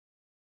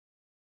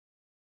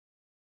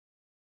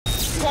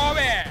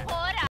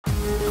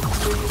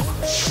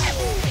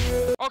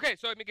Okay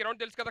so మీకు round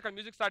తెలుసు కదా అక్కడ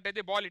మ్యూజిక్ స్టార్ట్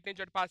అయితే బాల్ ఇటు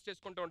నుంచి అటు పాస్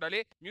చేసుకుంటూ ఉండాలి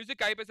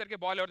మ్యూజిక్ అయిపోయేసరికి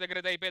బాల్ ఎవరి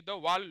దగ్గర అయిపోయిందో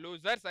వాళ్ళు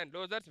లూజర్స్ అండ్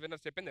లూజర్స్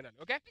విన్నర్స్ చెప్పింది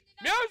నేను okay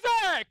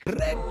music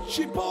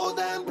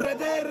రెచ్చిపోదాం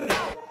brother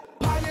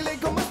final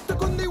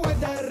మస్తుకుంది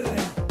weather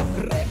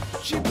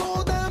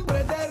రెచ్చిపోదాం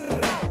brother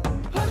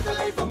her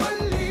life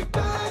మళ్ళీ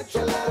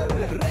bachelor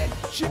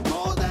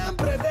రెచ్చిపోదాం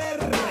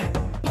brother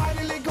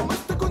final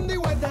మస్తుకుంది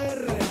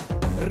weather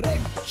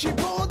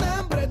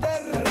రెచ్చిపోదాం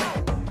brother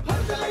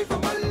her life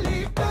మళ్ళీ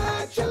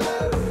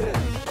బ్యాచులర్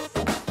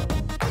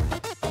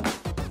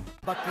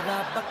बकरा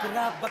बकरा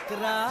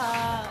बकरा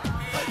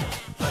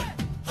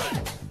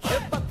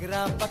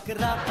बकरा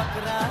बकरा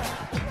बकरा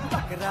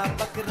बकरा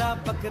बकरा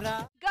बकरा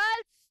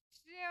గర్ల్స్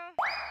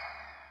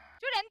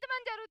చూడు ఎంత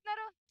మంది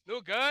జరుగుతున్నారు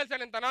నువ్వు గర్ల్స్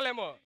అని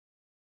తనాలేమో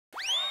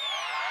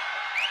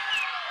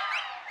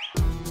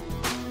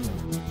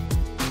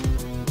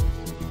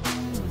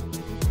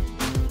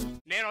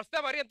నేను వస్తే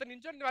మరి ఎంత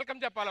నించొని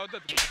వెల్కమ్ చెప్పాలి వద్దు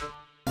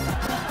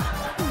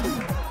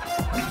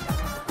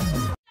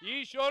ఈ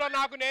షోలో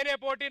నాకు నేనే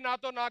పోటీ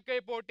నాతో నాకే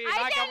పోటీ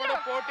నాకెవడు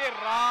పోటీ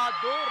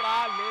రాదు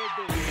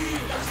రాలేదు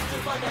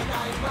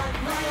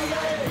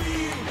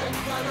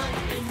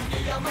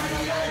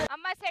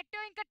అమ్మ సెట్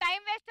ఇంకా టైం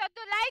వేస్ట్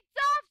వద్దు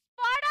లైట్స్ ఆఫ్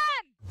స్పాట్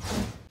ఆన్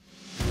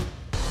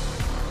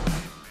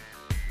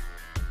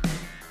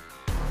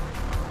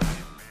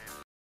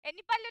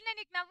ఎన్ని పళ్ళు ఉన్నాయి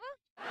నీకు నవ్వు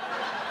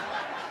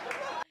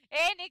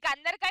ఏ నీకు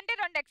అందరికంటే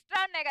 2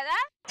 ఎక్స్ట్రా ఉన్నాయి కదా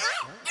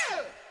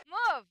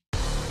మూవ్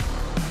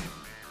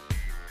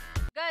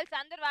గర్ల్స్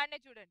అందరూ వాడినే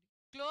చూడండి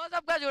క్లోజ్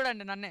అప్ గా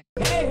చూడండి నన్నే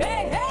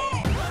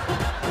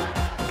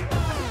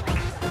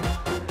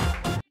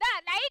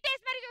లైట్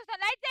వేసి మరి చూస్తా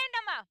లైట్ చేయండి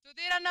అమ్మా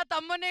సుధీర్ అన్న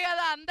తమ్ముని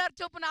కదా అందరు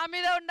చూపు నా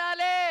మీద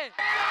ఉండాలి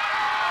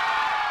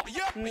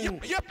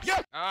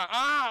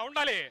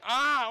ఉండాలి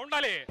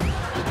ఉండాలి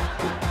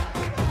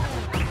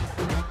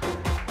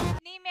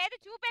నీ మీద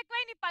చూపు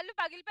ఎక్కువై నీ పళ్ళు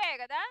పగిలిపోయాయి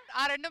కదా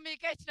ఆ రెండు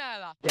మీకే ఇచ్చిన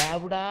కదా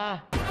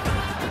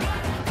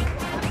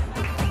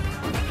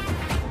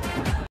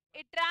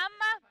ఇట్రా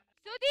అమ్మా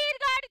సుధీర్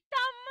గారి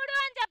తమ్ముడు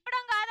అని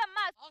చెప్పడం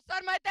కాదమ్మా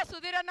అవసరమైతే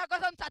సుధీర్ అన్న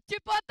కోసం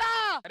చచ్చిపోతా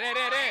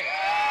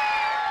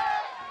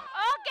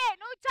ఓకే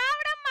నువ్వు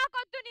చావడం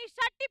మాకొద్దు నీ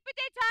షర్ట్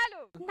తిప్పితే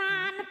చాలు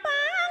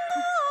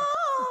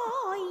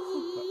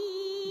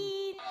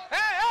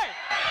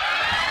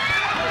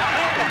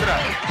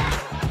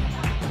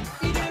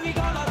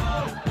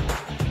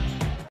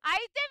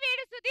అయితే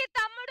వీడు సుధీర్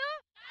తమ్ముడు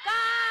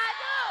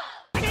కాదు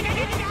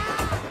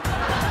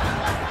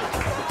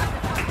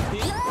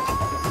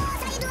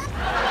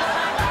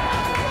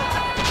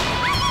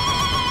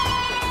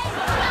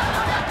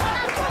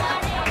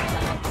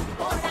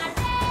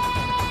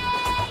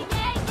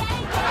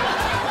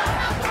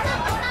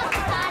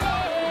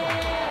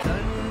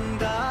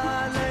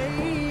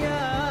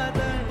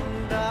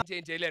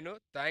ఏం చేయలేను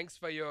thanks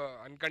for your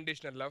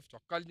unconditional love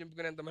చొక్కాలు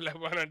చింపుకునేంత మళ్ళీ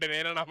అంటే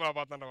నేనే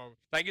నమ్మపోతాను బాబు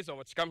thank you so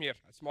much come here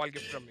small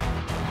gift from me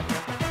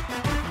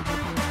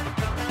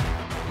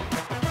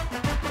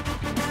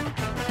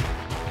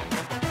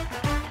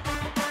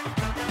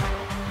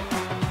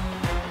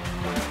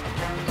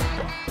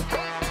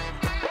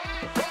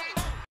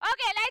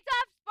okay lights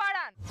off spot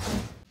on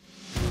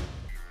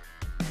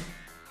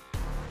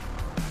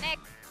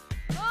next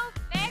move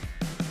next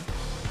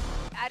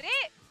అరే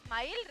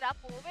స్మైల్ రా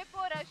పోవే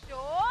పోరా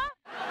షో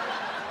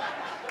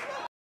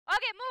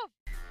ఓకే మూవ్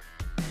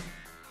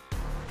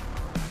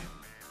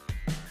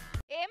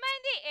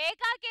ఏమైంది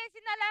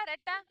ఏకాకేసింది అలా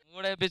రెట్ట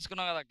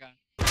మూడేపించుకున్నావు కదక్క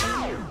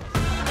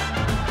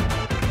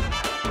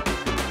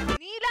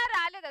నీలా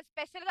రాలేదా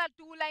స్పెషల్ గా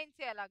 2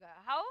 లైన్స్ అలాగా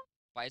హౌ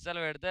పైసలు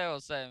పెడితే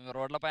వస్తాయి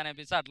రోడ్ల పైన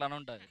వేపిస్తే అట్లానే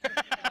ఉంటది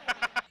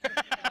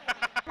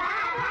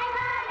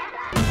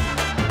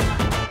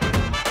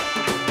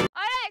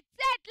alright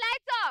set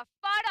lights off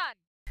spot on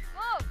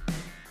move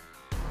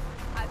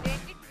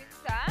అదేంటి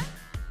ట్విన్సా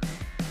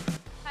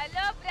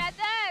hello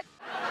brother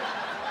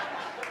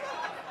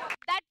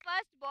that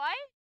first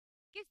boy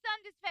kiss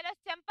on this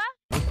fellows Champa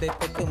ముద్దే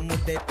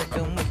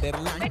పెట్టు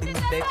ముద్దెర్లాంటి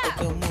ముద్దే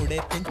పెట్టు మూడే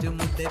పెంచు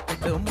ముద్దే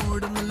పెట్టు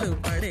మూడు ముళ్ళు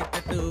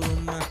పడేటట్టు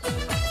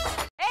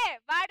ఏ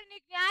వాడు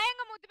నీకు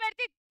న్యాయంగా ముద్దు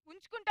పెడితే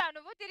ఉంచుకుంటావు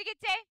నువ్వు తిరిగి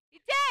ఇచ్చే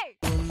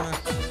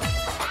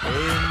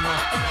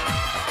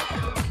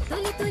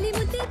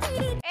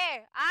ఏ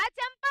ఆ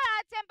చెంప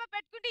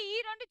పెట్టుకుంటే ఈ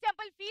 2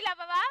 చెంపలు ఫీల్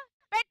అవ్వవా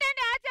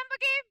పెట్టండి ఆ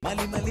చెంపకి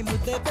మలి మలి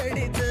ముద్దే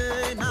పెడితే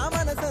నా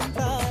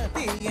మనసంతా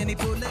తీయని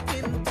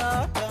పూలకింత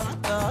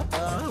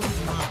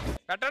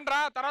పెట్టండి రా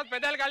తర్వాత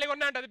పెదాలు ఖాళీగా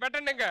ఉన్నాయంట అది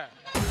పెట్టండి ఇంకా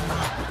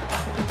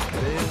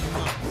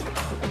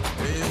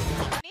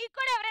నీకు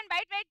కూడా ఎవరైనా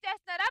బయట వెయిట్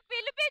చేస్తారా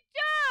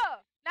పిలిపించు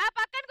నా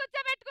పక్కన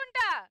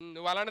కూర్చోబెట్టుకుంటా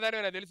నువ్వు అలాంటి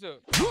దాని నాకు తెలుసు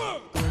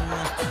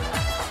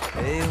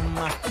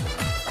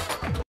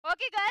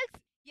ఓకే గర్ల్స్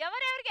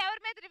ఎవరెవరికి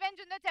ఎవరి మీద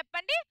రివెంజ్ ఉందో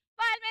చెప్పండి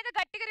వాళ్ళ మీద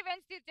గట్టిగా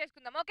రివెంజ్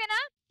తీర్చేసుకుందాం ఓకేనా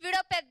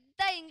వీడో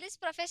పెద్ద ఇంగ్లీష్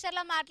ప్రొఫెసర్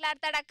లా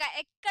మాట్లాడతాడక్క.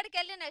 ఎక్కడికి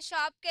వెళ్ళినా,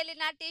 షాప్ కి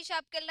వెళ్ళినా, టీ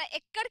షాప్ కి వెళ్ళినా,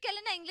 ఎక్కడికి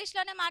వెళ్ళినా ఇంగ్లీష్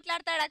లోనే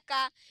మాట్లాడతాడక్క.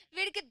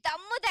 వీడికి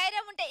దమ్ము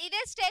ధైర్యం ఉంటే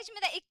ఇదే స్టేజ్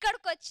మీద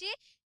ఇక్కడికి వచ్చి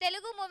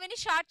తెలుగు మూవీని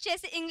షార్ట్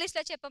చేసి ఇంగ్లీష్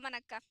లో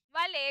చెప్పమనక్క.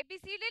 వాళ్ళు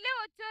ఏబిసిడీలే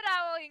వచ్చో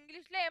రావో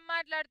ఇంగ్లీష్ లో ఏం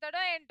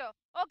మాట్లాడతాడో ఏంటో.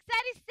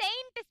 ఒకసారి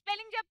సెయింట్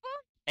స్పెల్లింగ్ చెప్పు.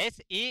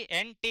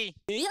 SENT.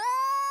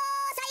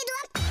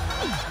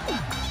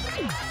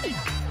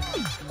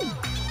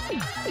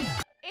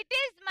 It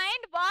is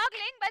mind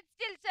boggling but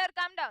still sir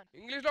come down.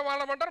 English లో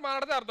మాట్లాడమంటారు,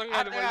 మాట్లాడితే అర్థం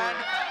కాదు.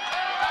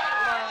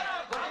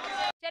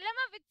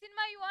 చెల్లమ్మ with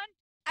cinema you want?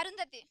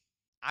 Arundhati.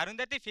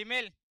 Arundhati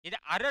female. ఇది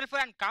Aral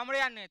for and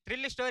comedy and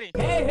thrill story.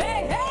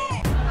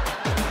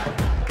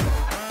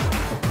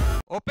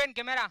 Open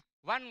camera.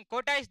 One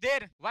quota is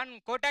there. One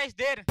quota is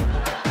there.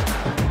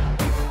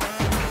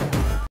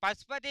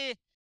 Pashupati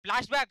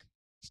flashback.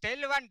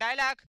 Still one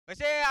dialogue.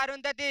 Say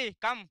Arundhati,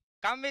 come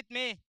with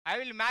me. I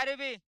will marry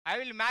me. I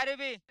will marry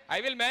me. I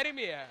will marry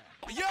me.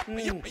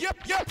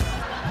 Yup.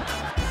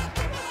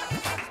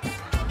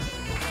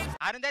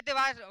 Arundhati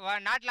was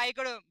not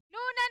liked.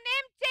 నువ్వు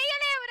నన్నేం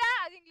చేయలేవురా.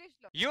 అది English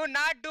లో. You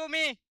not do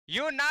me.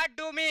 You not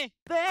do me.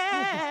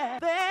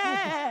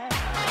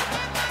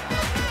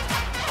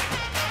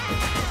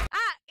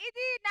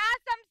 ఇది నా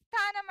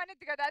సంస్థానం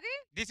అనేది కదా అది.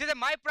 This is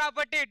my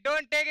property.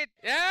 Don't take it.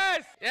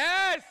 Yes.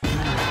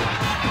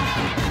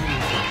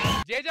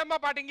 జేజమ్మ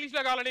పాట ఇంగ్లీష్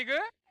లో కావాలా నీకు?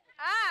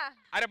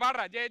 అరే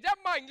పాడరా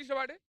జేజమ్మ ఇంగ్లీష్ లో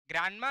పాడు.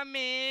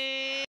 Grandmummy.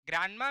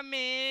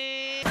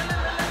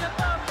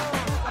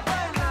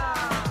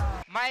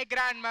 My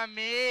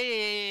grandmummy.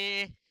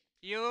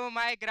 You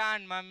my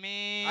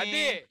grandmummy.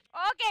 అది.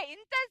 ఓకే,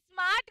 ఇంత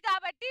స్మార్ట్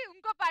కాబట్టి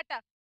ఇంకో పాట.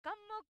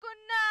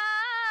 కమ్ముకున్న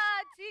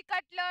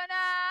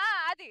చీకట్లోనా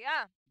అది.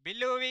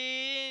 బిల్లువి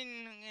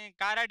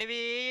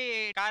కారడివి.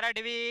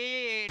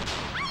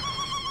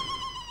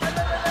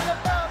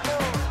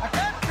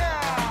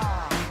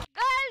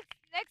 గర్ల్స్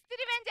నెక్స్ట్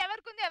రివెంజ్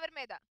ఎవరికుంది ఎవరి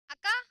మీద?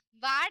 అక్క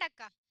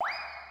వాడక్క.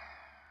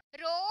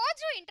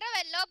 రోజు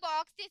ఇంటర్వెల్ లో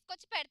బాక్స్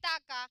తీసుకొచ్చి పెడతా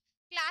అక్క.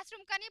 క్లాస్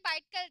రూమ్ కానీ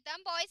బయటకు వెళ్తాం,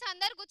 బాయ్స్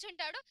అందరు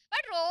కూర్చుంటాడు.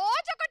 వాడు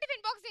రోజు ఒక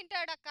టిఫిన్ బాక్స్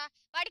తింటాడు అక్క.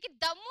 వాడికి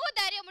దమ్ము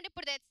ధైర్యం ఉండి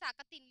ఇప్పుడు తెస్తా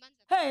అక్క తినమని.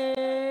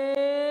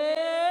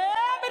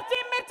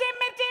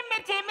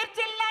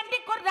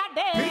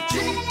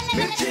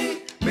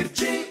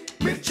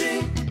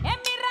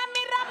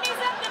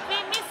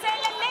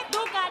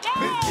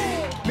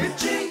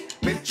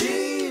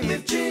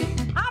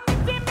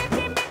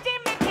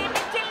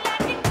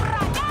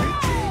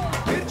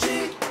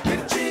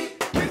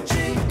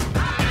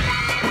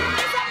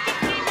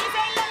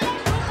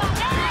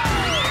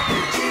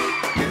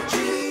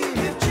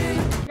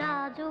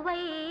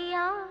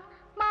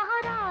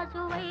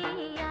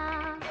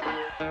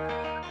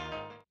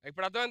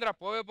 ఇప్పుడు అర్థమైందిరా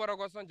పోవే పోరా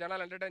కోసం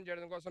జనాలు ఎంటర్టైన్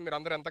చేయడం కోసం మీరు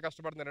అందరూ ఎంత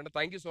కష్టపడుతున్నారంటే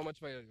thank you so much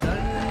for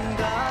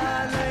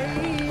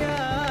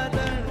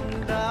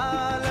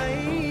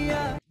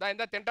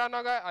ఇంత తింటా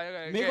అన్నావుగా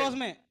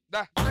మీకోసమే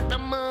దా.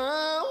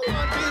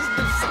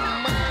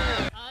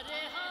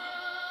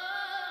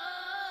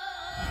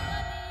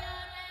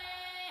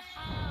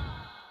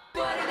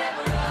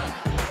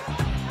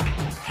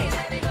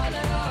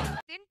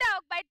 తింటా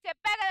ఒక బయట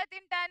చెప్పా కదా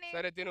తింటా అని.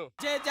 సరే తిను.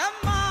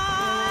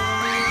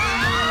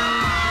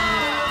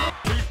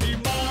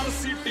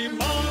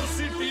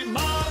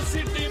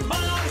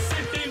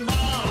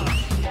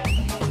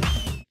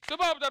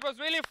 Superb, that was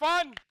really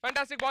fun.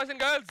 Fantastic boys and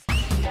girls.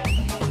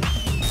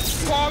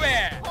 Pove.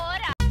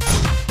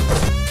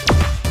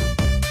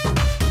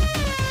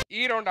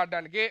 ఈ రౌండ్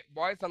ఆడడానికి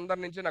బాయ్స్ అందరి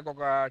నుంచి నాకు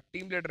ఒక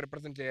టీమ్ లీడర్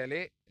రిప్రజెంట్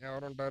చేయాలి.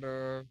 ఎవరు ఉంటారు?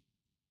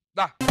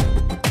 దా.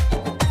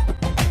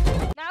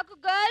 నాకు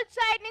గర్ల్స్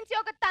సైడ్ నుంచి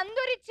ఒక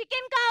తందూరి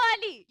చికెన్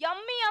కావాలి.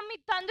 యమ్మీ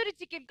తందూరి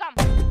చికెన్ కమ్.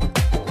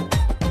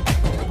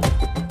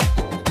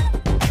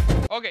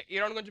 ఓకే, ఈ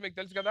రౌండ్ గురించి మీకు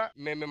తెలుసు కదా.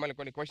 మేము మిమ్మల్ని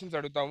కొన్ని క్వశ్చన్స్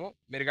అడుగుతాము.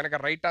 మీరు కనుక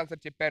రైట్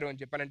ఆన్సర్ చెప్పారు అని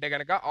చెప్పానంటే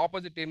కనుక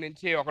ఆపోజిట్ టీం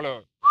నుంచి ఒకరు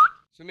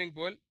స్విమ్మింగ్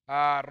పూల్,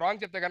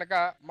 రాంగ్ చెప్తే కనుక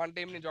మన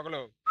టీం నుంచి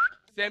ఒకరు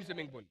సేమ్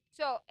స్విమ్మింగ్ పూల్.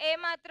 సో ఏ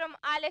మాత్రం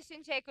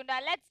ఆలస్యం చేయకుండా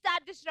let's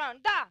start this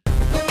round. The.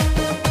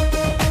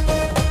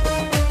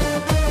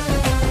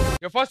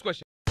 Your first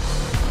question,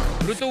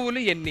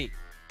 ఋతువులు ఎన్ని?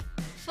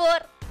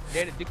 4.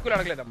 నేను దిక్కులు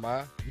అడగలేదమ్మా,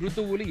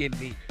 ఋతువులు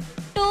ఎన్ని?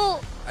 2.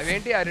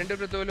 అవేంటి ఆ రెండు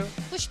ఋతువులు?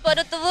 పుష్ప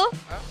ఋతువు,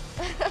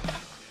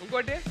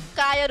 ఇంకోటి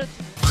కాయ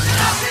ఋతువు.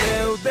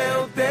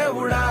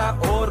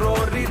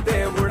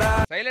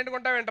 సైలెంట్ గా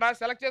ఉంటావేంట్రా?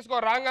 సెలెక్ట్ చేసుకో.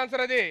 రాంగ్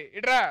ఆన్సర్ అది.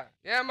 ఇట్రా.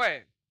 ఏ అమ్మాయి?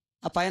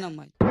 ఆ పైన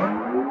అమ్మాయి.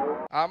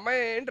 ఆ అమ్మాయి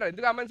ఏంట్రా?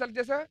 ఎందుకు అమ్మాయిని సెలెక్ట్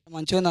చేసా?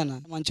 మంచిగా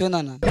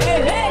ఉందన్న.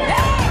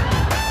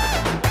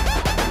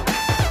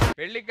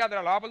 పెళ్లికి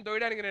కాదురా, లోపల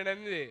తోయడానికి నేను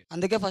అన్నది.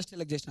 అందుకే ఫస్ట్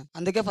సెలెక్ట్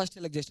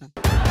చేసిన.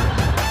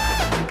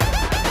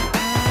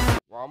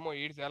 వామ్మో,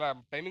 ఈడు చాలా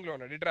టైమింగ్ లో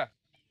ఉన్నాడు. ఇట్రా.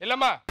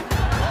 వెళ్ళమ్మా.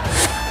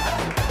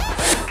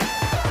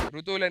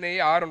 ఋతువులు అనేవి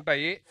 6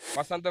 ఉంటాయి.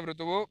 వసంత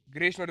ఋతువు,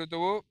 గ్రీష్మ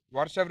ఋతువు,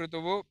 వర్ష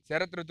ఋతువు,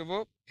 శరత్ ఋతువు,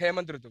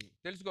 హేమంత్ ఋతువు.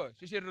 తెలుసుకో.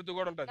 శిశిర ఋతువు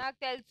కూడా ఉంటుంది. నాకు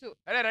తెలుసు.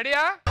 అరే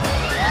రెడీయా?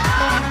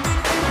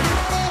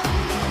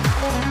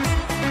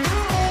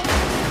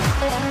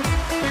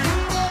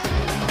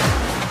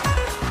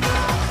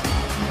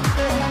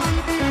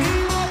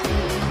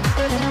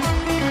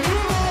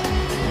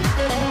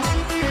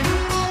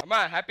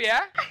 హ్యాపీయా?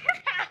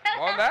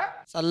 బాగుందా?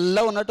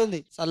 చల్లగా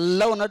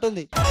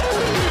ఉన్నట్టుంది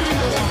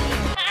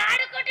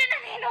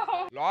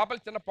లోపల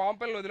చిన్న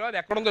పాంపెల్ వదిలో అది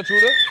ఎక్కడుందో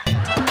చూడు.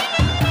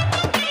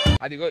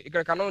 అదిగో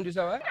ఇక్కడ కన్నం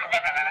చూసావా?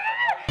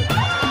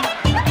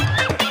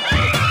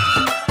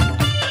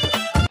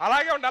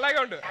 అలాగే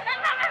ఉండు.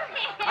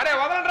 అరే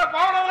వదలండ్రా,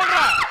 పావును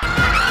వదలండ్రా.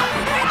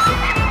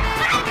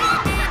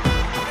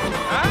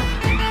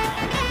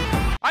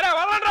 అరే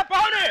వదలండ్రా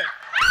పావుని.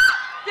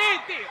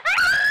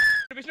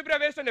 విష్ణుప్రియ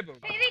వేస్ట్ అని చెప్పు.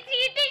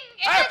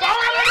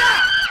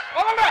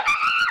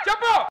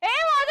 చెప్పు.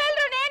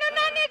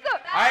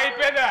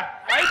 అయిపోయిందా?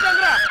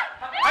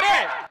 అరే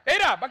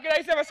ఏరా బకెట్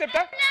ఐసే వస్తే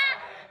చెప్తా.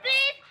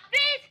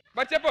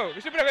 మరి చెప్పు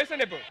విష్ణుప్రియ వేస్ట్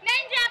అని చెప్పు.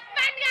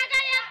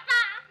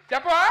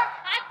 చెప్పు.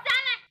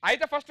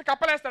 అయితే ఫస్ట్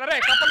కప్పలు వేస్తాను. అరే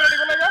కప్పలు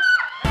రెడీగా ఉన్నాయిగా.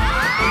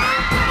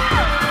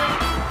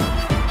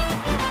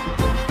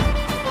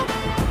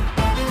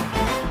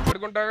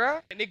 పడుకుంటావుగా?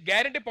 నీకు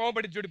గ్యారెంటీ పావు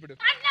పడి చూడు ఇప్పుడు.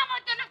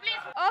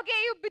 Okay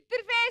you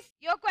బిత్తర్ face,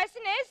 your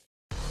question is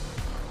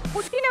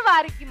పుట్టిన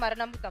వారికి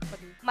మరణము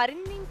తప్పదు,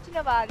 మరణించిన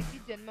వారికి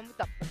జన్మము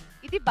తప్పదు.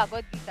 ఇది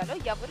భగవద్గీతలో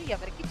ఎవరు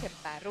ఎవరికి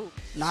చెప్పారు?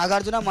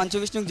 నాగార్జున మంచు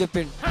విష్ణుకి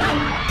చెప్పిండు.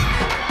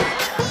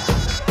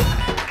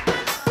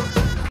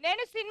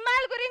 నేను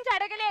సినిమాల గురించి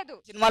అడగలేదు,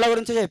 సినిమాల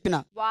గురించి చెప్పిన.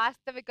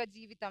 వాస్తవిక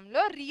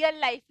జీవితంలో రియల్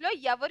లైఫ్ లో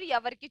ఎవరు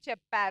ఎవరికి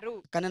చెప్పారు?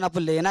 కానీ నాకు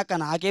లేనాక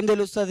నాకేం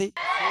తెలుస్తుంది?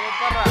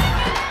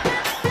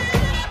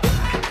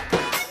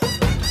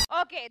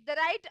 Okay the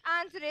right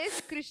answer is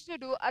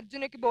కృష్ణుడు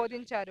అర్జునుకి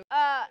బోధించారు.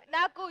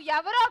 నాకు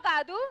ఎవరో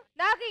కాదు,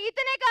 నాకు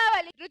ఇతనే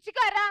కావాలి.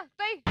 రుచికారా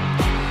తొయ్.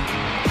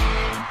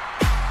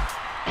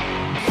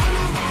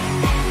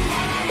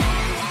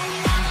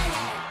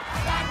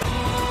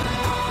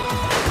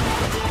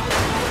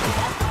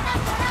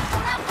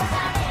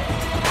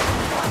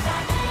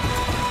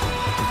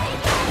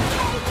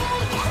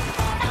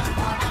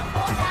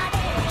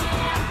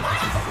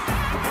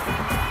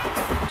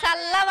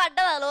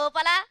 చల్లబడ్డదా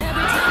లోపల?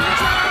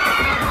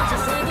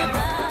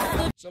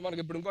 సో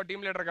మనకి ఇప్పుడు ఇంకో టీం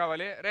లీడర్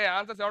కావాలి. రే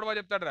ఆన్సర్స్ ఎవడు బాగా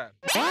చెప్తాడు రా.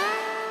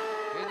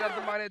 ఏం తర్వాత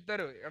బాగానే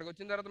ఇస్తారు, ఇక్కడికి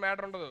వచ్చిన తర్వాత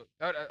మ్యాటర్ ఉండదు.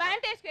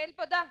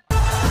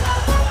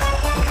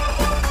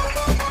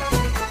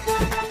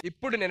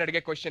 ఇప్పుడు నేను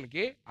అడిగే క్వశ్చన్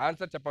కి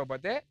ఆన్సర్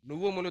చెప్పకపోతే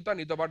నువ్వు ములుగుతా,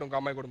 నీతో పాటు ఇంకో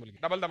అమ్మాయి కూడా ములిగి.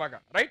 Double Dhamaka.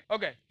 Right?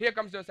 Okay here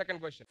comes your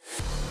second question.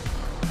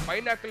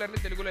 Binocular ని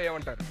తెలుగులో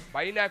ఏమంటారు?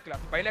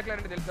 బైనాక్యులర్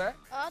అంటే తెలుసా?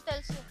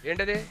 తెలుసు.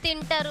 ఏంటది?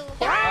 తింటారు.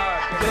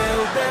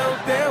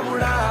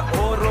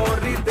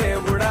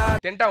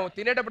 తింటాం.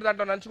 తినేటప్పుడు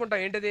దాంట్లో నంచుకుంటాం.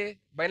 ఏంటది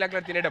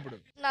బైనాక్యులర్? తినేటప్పుడు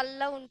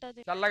నల్ల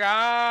ఉంటది, చల్లగా.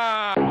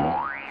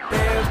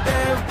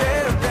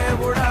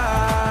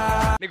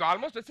 నీకు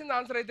ఆల్మోస్ట్ వచ్చింది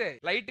ఆన్సర్. అయితే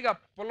లైట్ గా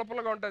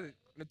పుల్లగా ఉంటది.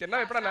 నువ్వు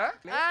తిన్నావు ఎప్పుడన్నా?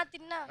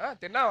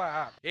 తిన్నావా?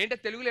 ఏంటో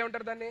తెలుగులో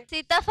ఏమంటారు దాన్ని?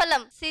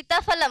 సీతాఫలం.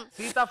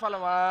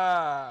 సీతాఫలమా?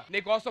 నీ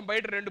కోసం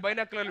బయట 2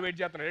 బైనాక్యులర్లు వెయిట్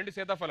చేస్తున్నా. 2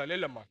 సీతాఫలాలు.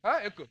 వెళ్ళమ్మా,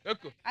 ఎక్కు.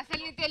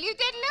 అసలు నీ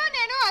తెలివితేటలు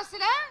నేను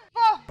అసలు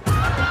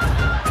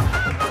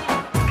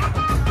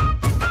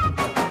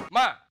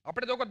మా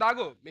అప్పుడే ఒక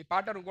దాగు. మీ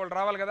పార్ట్నర్ ఇంకోళ్ళు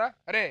రావాలి కదా.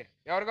 అరే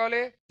ఎవరు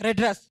కావాలి? రెడ్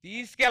డ్రెస్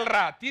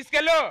తీసుకెళ్ళరా,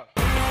 తీసుకెళ్ళు.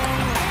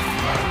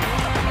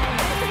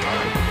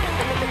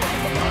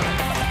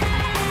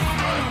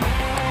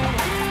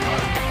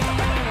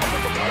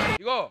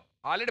 ఇగో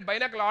ఆల్రెడీ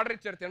బైనాకులు ఆర్డర్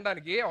ఇచ్చారు,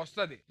 తినడానికి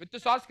వస్తుంది. విత్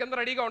సాస్ కింద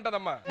రెడీగా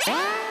ఉంటదమ్మా.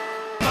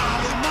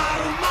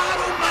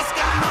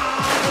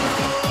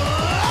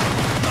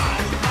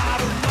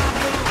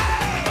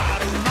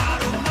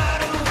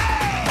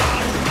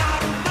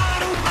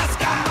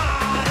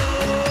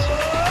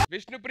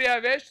 Vishnupriya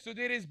waste,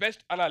 Sudheer is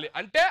best అనాలి.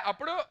 అంటే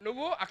అప్పుడు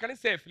నువ్వు అక్కడి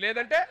సేఫ్.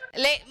 లేదంటే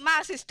మా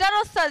సిస్టర్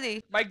వస్తుంది.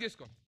 మైక్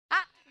తీసుకో.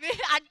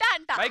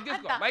 మైక్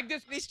తీసుకో.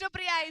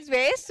 Vishnupriya is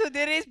waste,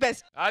 Sudheer is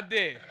best.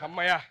 అదే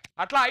అమ్మయ్యా.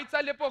 అట్లా 5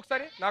 సార్లు చెప్పు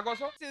ఒకసారి నా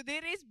కోసం.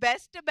 Sudheer is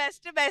best.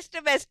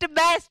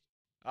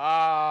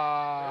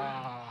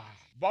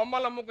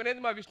 బొమ్మలు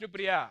అమ్ముకునేది మా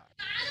విష్ణుప్రియ.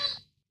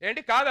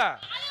 ఏంటి కాదా?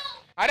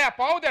 అరే ఆ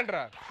పావు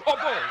తింటరా.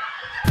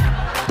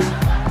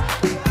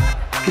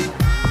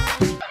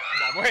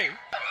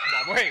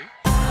 బాబోయ్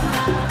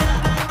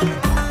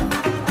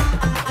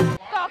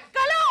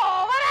తొక్కలో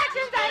ఓవర్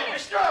యాక్షన్ చేయండి.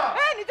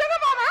 నిజంగా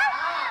మామా?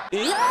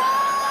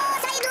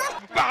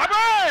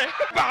 బాబాయ్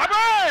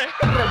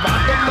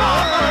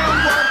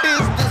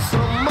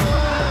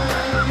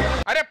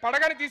అరే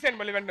పడగానే తీసేయండి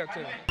మళ్ళీ వెంటనే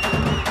వచ్చేది.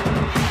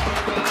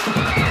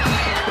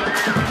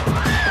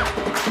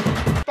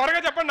 త్వరగా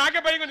చెప్పండి, నాకే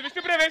భయం ఉంది.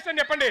 విష్ణుప్రియ వేస్ట్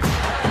అని చెప్పండి.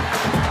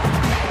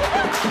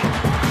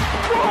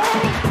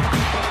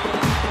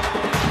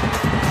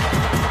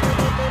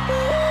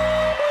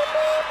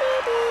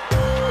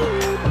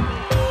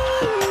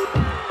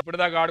 ఇప్పుడు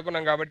దాకా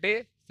ఆడుకున్నాం కాబట్టి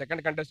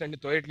సెకండ్ కంటెస్టెంట్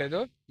తోయట్లేదు.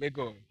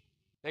 మీకు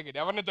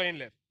ఎవరిని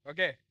తోయలేదు.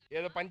 ఓకే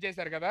ఏదో పని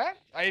చేశారు కదా,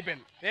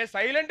 అయిపోయింది. నేను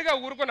సైలెంట్ గా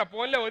ఊరుకున్నా,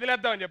 ఫోన్లే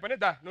వదిలేద్దాం అని చెప్పని.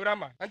 దా నువ్వు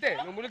రామ్మా. అంతే,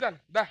 నువ్వు ములుగుతాను.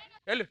 దా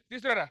వెళ్ళు,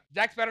 తీసుకురా.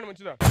 Jacks parent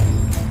ముంచుదాం.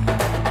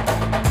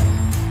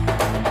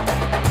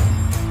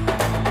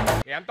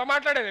 ఎంత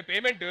మాట్లాడేది?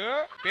 పేమెంట్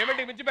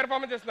మించి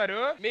పెర్ఫార్మెన్స్ చేస్తున్నారు.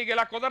 మీకు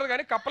ఇలా కుదరదు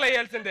కానీ కప్పలు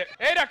వేయాల్సిందే.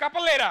 ఏరా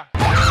కప్పలు లేరా?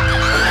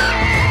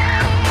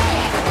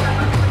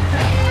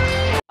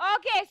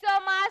 ఓకే సో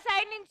మా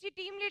సైడ్ నుంచి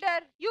team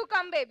leader you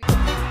come baby.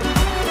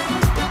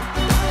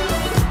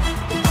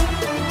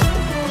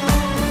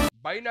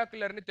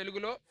 Binocular ని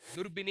తెలుగులో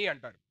దుర్బిని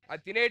అంటారు.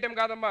 అది తినే ఐటమ్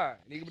కాదమ్మా,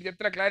 నీకు ఇప్పుడు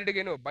చెప్తున్నా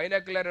క్లారిటీగా.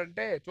 బైనాక్యులర్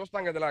అంటే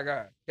చూస్తాం కదా ఇలాగా,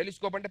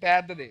 టెలిస్కోప్ అంటే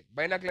పెద్దది,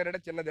 బైనాక్యులర్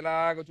అంటే చిన్నది,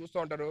 ఇలాగా చూస్తూ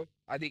ఉంటారు.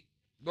 అది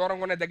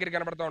దూరంగా ఉన్న దగ్గర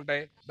కనబడుతూ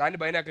ఉంటాయి, దాన్ని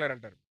బైనాక్యులర్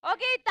అంటారు.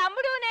 ఓకే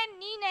తమ్ముడు, నేను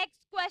నీ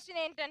నెక్స్ట్ క్వశ్చన్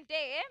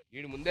ఏంటంటే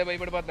వీడు ముందే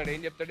భయపడిపోతున్నాడు,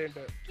 ఏం చెప్తాడు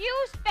ఏంటో. క్యూ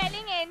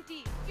స్పెల్లింగ్ ఏంటి?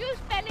 క్యూ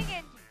స్పెల్లింగ్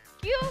ఏంటి?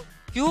 Queue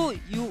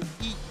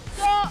QUE.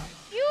 సో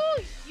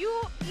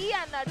QUE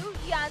అన్నాడు.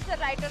 ఈ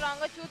ఆన్సర్ రైట్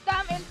రాంగ్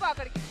చూద్దాం. వెళ్ళిపో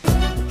అక్కడికి.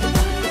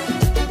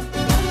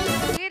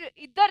 మీరు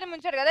ఇద్దరిని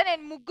ముంచాడు కదా,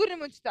 నేను ముగ్గురిని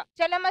ముంచుతా.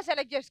 చెల్లమ్మ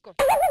సెలెక్ట్ చేసుకో.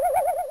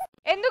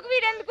 ఎందుకు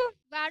వీడెందుకు?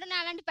 వాడు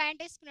నాలాంటి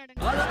ప్యాంట్ వేసుకున్నాడు.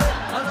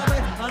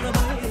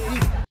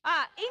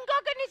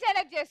 ఇంకొకరిని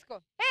సెలెక్ట్ చేసుకో.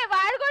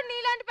 వాడు కూడా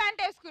నీలాంటి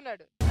ప్యాంట్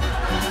వేసుకున్నాడు.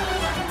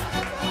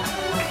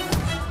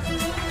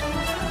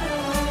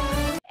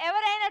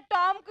 ఎవరైనా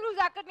టామ్ క్రూజ్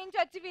అక్కడి నుంచి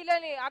వచ్చి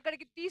వీళ్ళని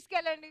అక్కడికి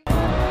తీసుకెళ్ళండి.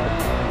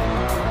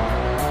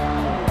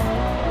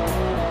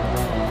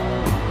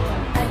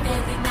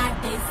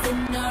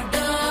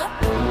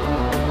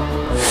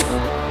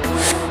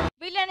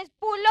 వీళ్ళని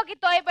స్కూల్లోకి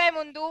తోయిపోయే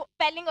ముందు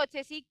స్పెల్లింగ్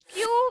వచ్చేసి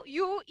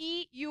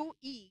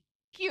QUEUE.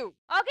 క్యూ.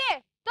 ఓకే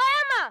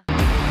తోయమ్మా.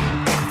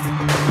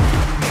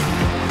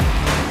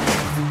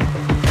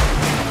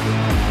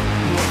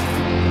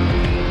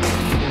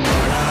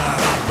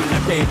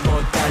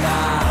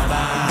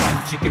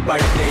 మంచికి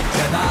పడితే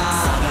కదా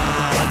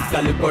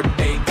బట్టలు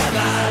కొట్టే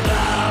కదా.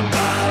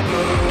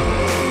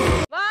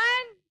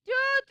 1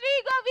 2 3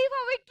 go. V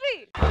for victory.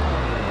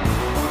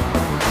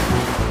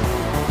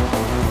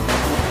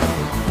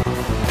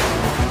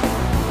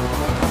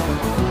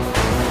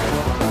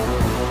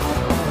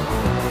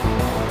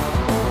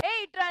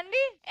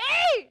 రండి.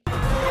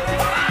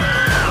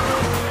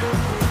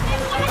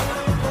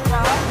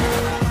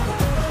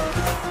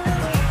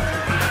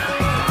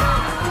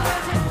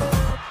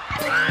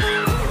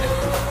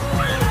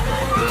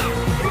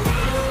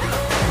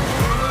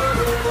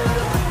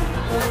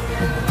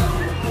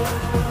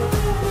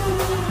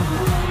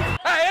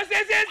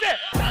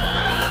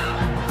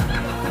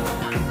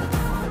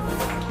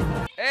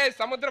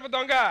 సముద్రపు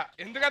దొంగ,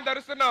 ఎందుకంత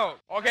అరుస్తున్నావు?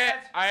 Okay,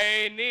 I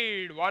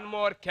need one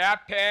more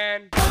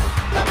captain.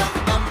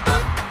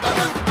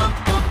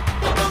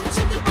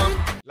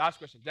 Last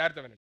question, జాగ్రత్త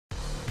వినండి.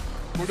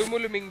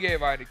 కుడుములు మింగే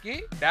వారికి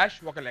డాష్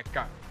ఒక లెక్క,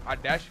 ఆ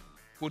డాష్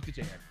పూర్తి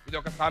చేయాలి. ఇది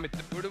ఒక సామెత.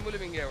 కుడుములు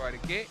మింగే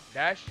వారికి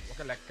డాష్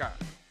ఒక లెక్క.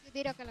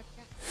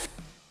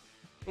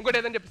 ఇంకోటి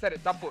ఏదని చెప్పి, సరే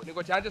తప్పు,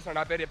 నీకు ఛాన్స్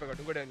ఇస్తాను, ఆ పేరు చెప్పాడు.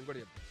 ఇంకోటి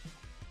చెప్పు.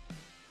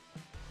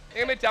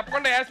 మీరు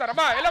చెప్పకుండా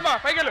వేస్తారమ్మా, వెళ్ళమ్మా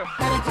పైకి వెళ్ళు.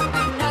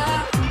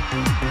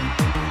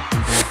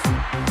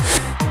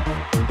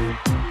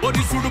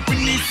 ఒరిసుడు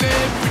పిన్నిసే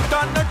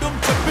పిట్టానడం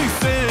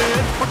చెప్పిసే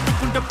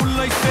పట్టుకుంటే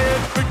పుల్లైసే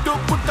పెట్టు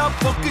పుట్ట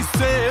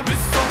పొక్కిసే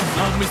మిస్సం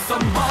నా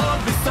మిస్సమ్మా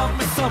మిస్సా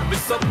మిస్సా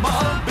మిస్సమ్మా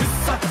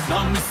మిస్సా నా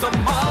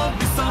మిస్సమ్మా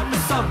మిస్సా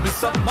మిస్సా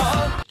మిస్సమ్మా.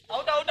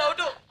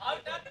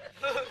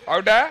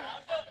 అవుటా?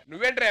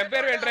 నువ్వేంట్రా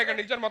ఎంపైర్ ఏంట్రా ఇక్కడ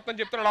నుంచి మొత్తం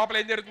చెప్తున్నా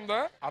లోపల ఏం జరుగుతుందో.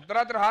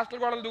 అర్ధరాత్రి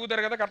హాస్టల్ గోడలు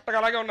దూకుతారు కదా, కరెక్ట్గా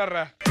అలాగే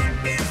ఉన్నారా?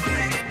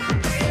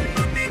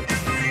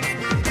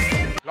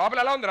 లోపల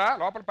ఎలా ఉందిరా?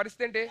 లోపల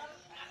పరిస్థితి ఏంటి?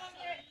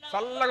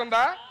 చల్లగా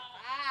ఉందా?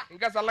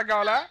 ఇంకా చల్లగా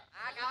కావాలా?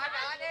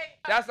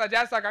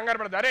 చేస్తా కంగారు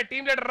పడదు. అరే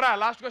టీమ్ లీడర్ రా,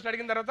 లాస్ట్ క్వశ్చన్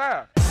అడిగిన తర్వాత.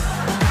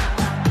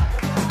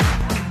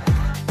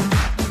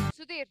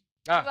 సుధీర్,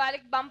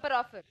 వాళ్ళకి బంపర్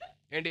ఆఫర్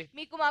ఏంటి?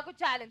 మీకు మాకు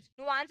ఛాలెంజ్.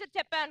 నువ్వు ఆన్సర్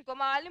చెప్పావు అనుకో,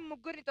 మా వాళ్ళని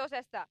ముగ్గురిని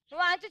తోసేస్తా.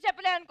 నువ్వు ఆన్సర్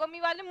చెప్పలే అనుకో, మీ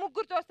వాళ్ళని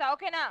ముగ్గురు తోస్తా.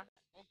 ఓకేనా?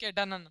 ఓకే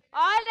డన్ అన్న.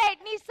 ఆల్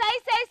రైట్, నీ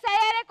సై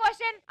అనే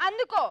క్వశ్చన్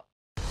అందుకో.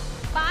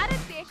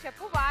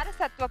 భారతదేశపు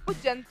వారసత్వపు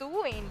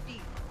జంతువు ఏంటి?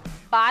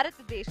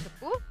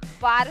 భారతదేశపు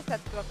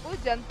వారసత్వపు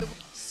జంతువు.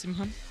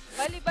 సింహం.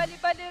 బలి బలి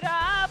బలి రా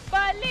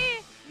బలి,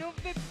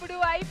 నువ్విప్పుడు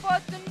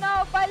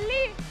అయిపోతున్నావు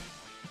బలి.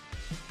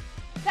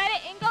 సరే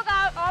ఇంకొక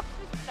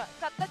ఆప్షన్ ఇస్తున్నా,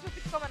 సత్తా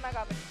చూపించుకోమన్నా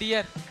కాబట్టి.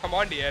 డియర్. Come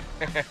on dear.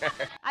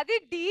 అది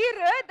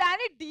డీర్,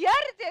 దాని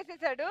డియర్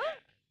చేసేసాడు.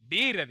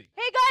 డీర్ అది.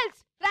 హే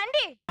గర్ల్స్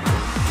రండి.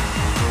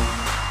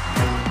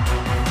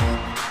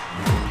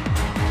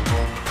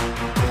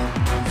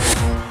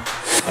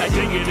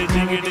 జింగిడి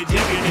జింగిడి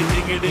జింగిడి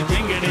జింగిడి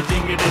జింగిడి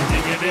జింగిడి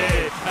జింగిడి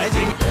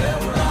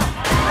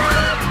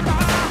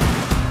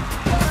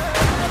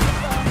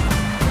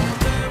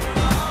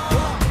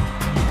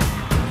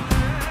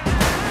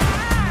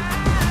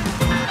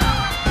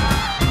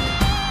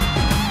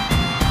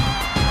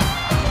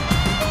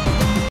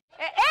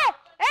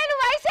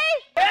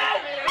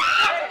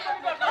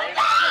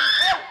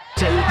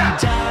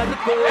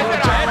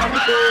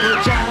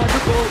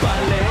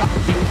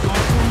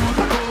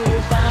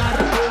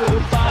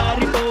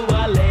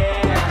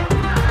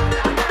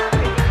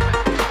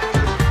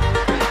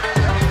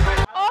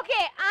ఓకే,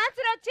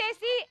 ఆన్సర్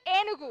వచ్చేసి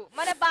ఏనుగు.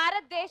 మన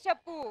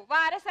భారతదేశపు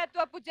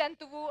వారసత్వపు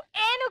జంతువు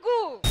ఏనుగు.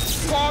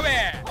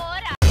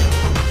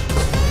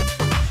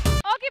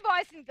 ఓకే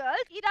బాయ్స్ అండ్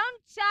గర్ల్స్, ఈ రౌండ్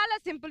చాలా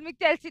సింపుల్. మీకు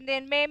తెలిసిందే,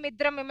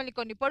 మేమిద్దరం మిమ్మల్ని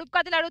కొన్ని పొడుపు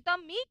కథలు అడుగుతాం.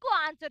 మీకు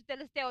ఆన్సర్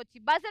తెలిస్తే వచ్చి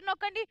బజర్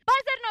నొక్కండి.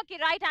 బజర్ నొక్కి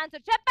రైట్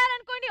ఆన్సర్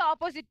చెప్పారనుకోండి,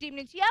 ఆపోజిట్ టీం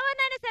నుంచి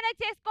ఎవరినైనా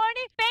సెలెక్ట్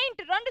చేసుకోండి.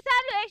 పెయింట్ 2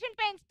 సార్లు ఏషియన్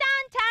పెయింట్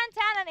స్టాన్ ఛాన్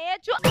ఛాన్ అని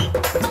వేయచ్చు.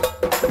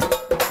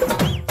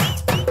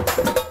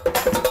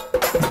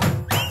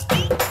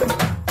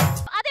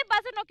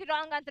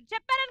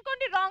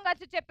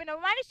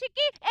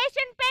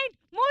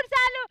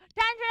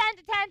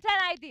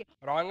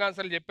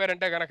 ఆన్సర్లు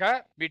చెప్పారంటే గనక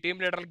మీ టీం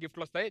లీడర్లకు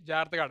గిఫ్ట్లు వస్తాయి,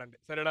 జాగ్రత్తగా ఆడండి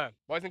సరేనా.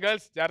 బాయ్స్ అండ్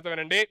గర్ల్స్ జాగ్రత్త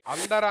వినండి.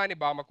 అందరాని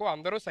బామకు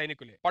అందరూ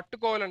సైనికులే,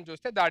 పట్టుకోవాలని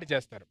చూస్తే దాడి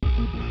చేస్తారు.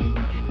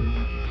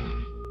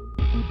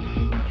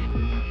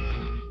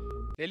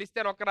 తెలిస్తే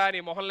ఒక్కరా నీ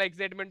మొహంలో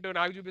ఎక్సైట్మెంట్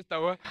నాకు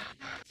చూపిస్తావు.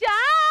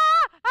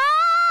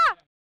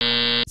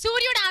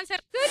 సూర్యుడు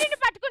ఆన్సర్. సూర్యుడిని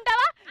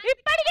పట్టుకుంటావా?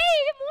 ఇప్పటికే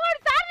ఇది 3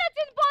 సార్లు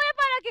వచ్చింది పోవే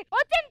పరకి.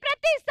 వచ్చిన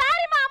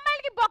ప్రతిసారి మా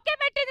అమ్మాయిలకి బొక్కే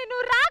పెట్టింది,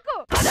 నువ్వు రాకు.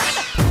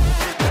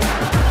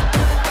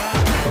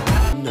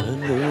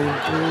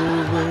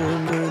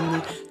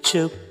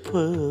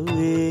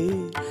 చెప్పవే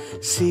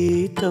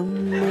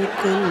సీతమ్మ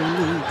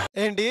తల్లి.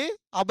 ఏంటి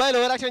అబ్బాయిలు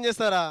ఓవర్ యాక్షన్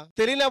చేస్తారా?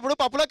 తెలియనప్పుడు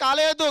పప్పులో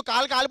కాలేయద్దు,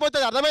 కాలు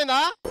కాలిపోతుంది,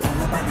 అర్థమైందా?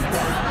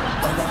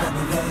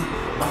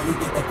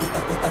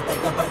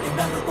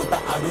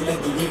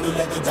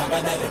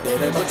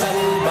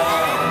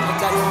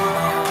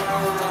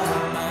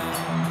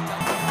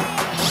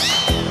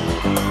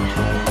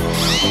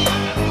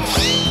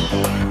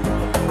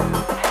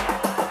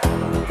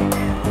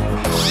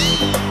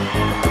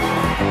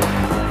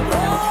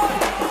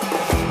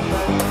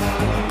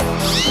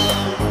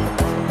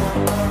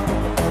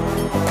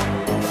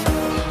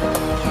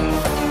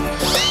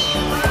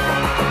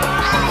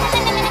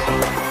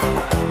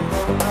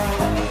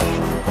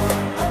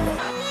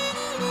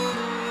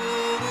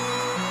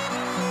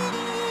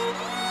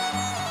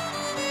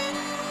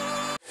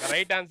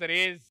 రైట్ ఆన్సర్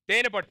ఈజ్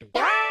తేనె పట్టు.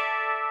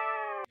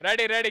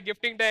 Ready ready,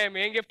 gifting time.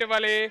 ఏం గిఫ్ట్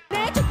ఇవ్వాలి?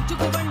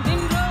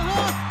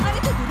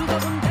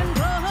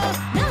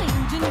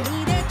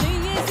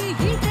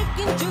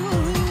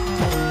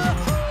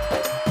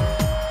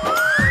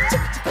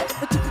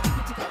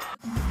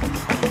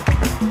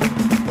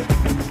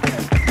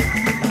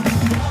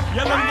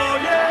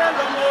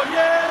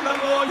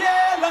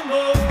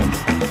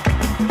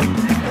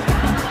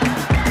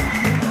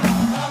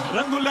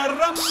 రంగుల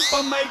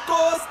రంపమై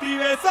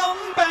కోస్తివే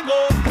సంపెంగో.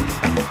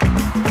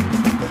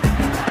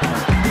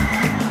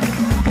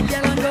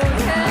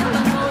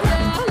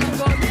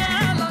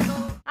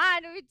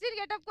 నువ్వు ఇచ్చిన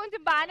గెటప్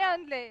కొంచెం బానే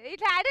ఉంది.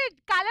 It had a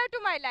colour to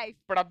my life.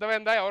 ఇప్పుడు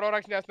అర్థమైందా ఎవరో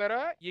రక్షణ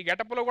చేస్తున్నారో? ఈ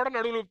గెటప్ లో కూడా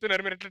నడువు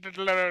లూపుతున్నారు మీరు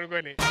ఇట్లా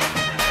అనుకోని.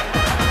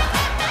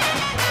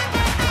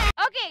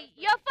 Okay,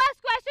 your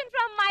first question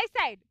from my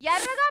side.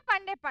 ఎర్రగా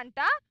పండే పంట,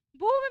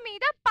 భూమి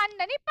మీద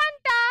పండని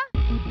పంట.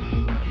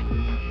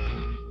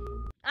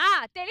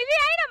 తెలివి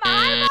అయిన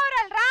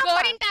మాల్మోరల్ రా.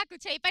 గోరింటాకు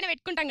చేయి పైన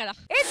పెట్టుకుంటాం కదా.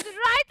 It's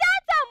right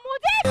answer.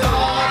 ముజే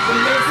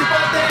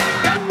లేసిపోతే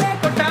కన్నే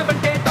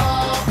కొట్టబట్టే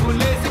టాపు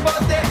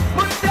లేసిపోతే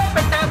ముద్దే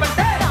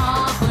పెట్టబట్టే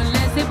టాపు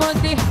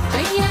లేసిపోతే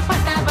అయ్యే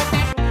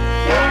పట్టబట్టే.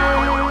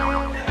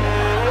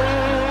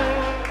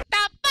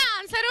 తప్ప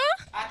ఆన్సరు?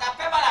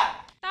 తప్పే పడా.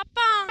 తప్ప.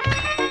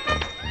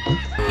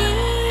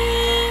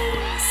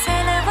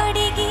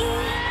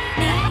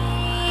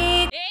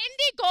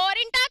 ఏంది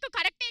గోరింటాకు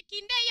కరెక్టే,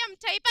 కింద అయ్యాం,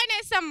 చేయి పైన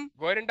వేస్తాం.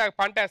 గోరింటాకు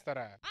పంట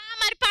వేస్తారా?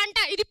 మరి పంట,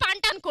 ఇది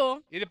పంట అనుకో.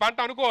 ఇది పంట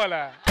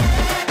అనుకోవాలా?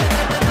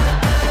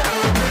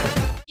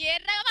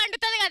 ఎర్రగా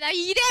పండుతుంది కదా,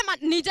 ఇదే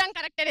నిజం.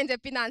 కరెక్టే నేను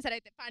చెప్పింది ఆన్సర్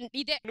అయితే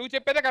ఇదే. నువ్వు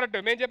చెప్పేదే కరెక్ట్,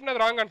 మేము చెప్పినది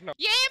రాంగ్ అంటున్నావు.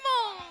 ఏమో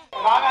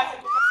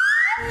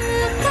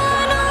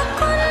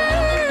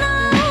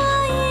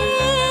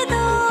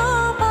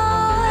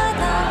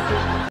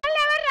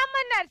ఎవరు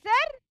రమ్మన్నారు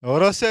సార్?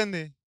 ఎవరు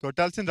వస్తుంది?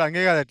 కొట్టాల్సిన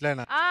రంగే కదా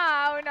ఎట్లయినా.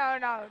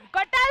 అవునవునవును,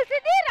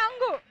 కొట్టాల్సింది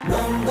రంగు.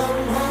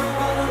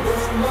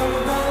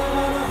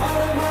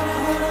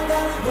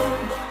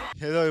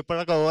 ఏదో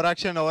ఇప్పటిదాకా ఓవర్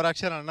యాక్షన్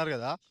అన్నారు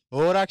కదా,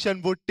 ఓవర్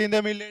యాక్షన్ పుట్టిందే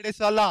మీ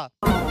లేడీస్ వల్ల.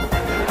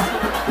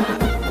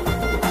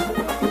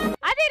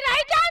 అది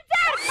రైట్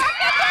ఆన్సర్.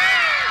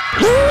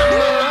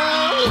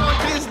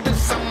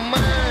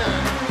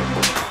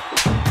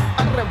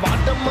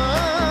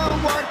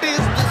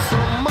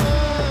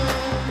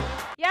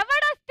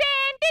 ఎవడొస్తే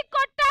ఏంటి,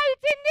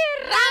 కొట్టాల్సింది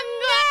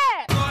రంగే.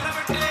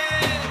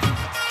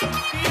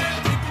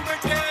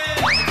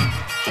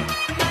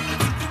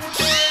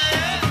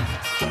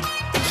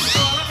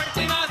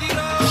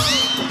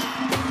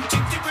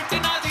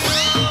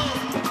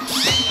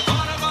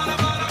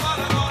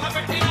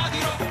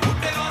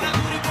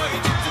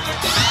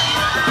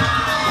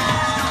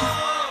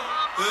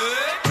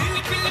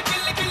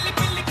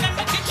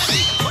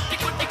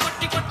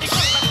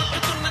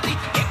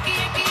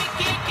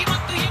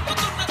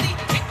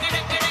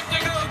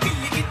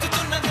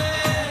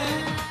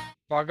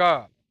 బాగా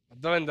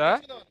అర్థమైందా?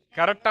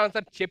 కరెక్ట్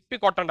ఆన్సర్ చెప్పి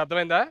కొట్టండి,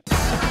 అర్థమైందా?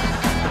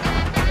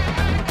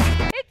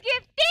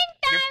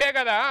 గిఫ్టే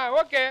కదా,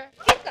 okay.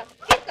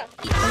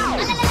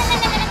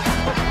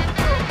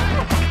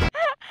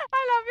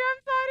 I love you,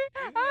 I'm sorry.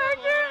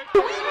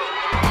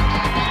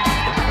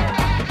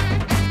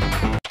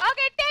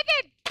 Okay, take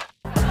it.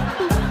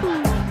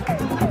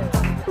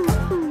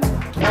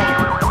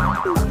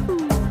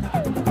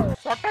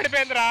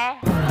 కొట్టడిపోయిందిరా.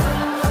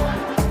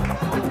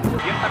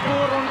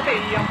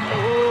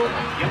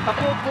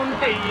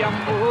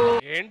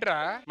 ఏంట్రా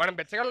మనం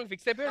బెచ్చగాళ్ళని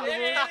ఫిక్స్ అయిపోయాడు.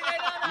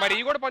 మరి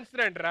ఈ కూడా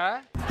పంచుతున్నాయంట్రా.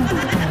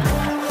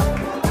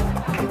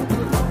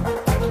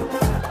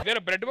 నేను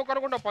బ్రెడ్ ముక్క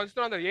అనుకుంటా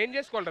పంచుతున్నా, ఏం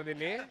చేసుకోవాలి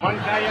దీన్ని?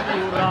 వంకాయ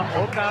కూర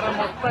ఓ కారం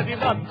వస్తది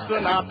వద్దు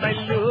నా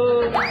తల్లు,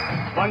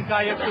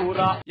 వంకాయ కూర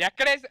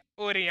ఎక్కడేసి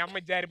ఓరి అమ్మ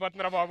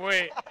జారిపోతున్నారా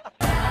బాబోయ్.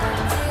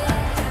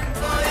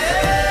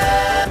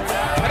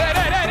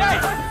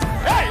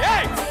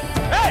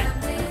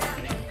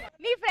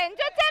 నీ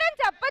ఫ్రెండ్స్ వచ్చారని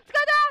చెప్పొచ్చు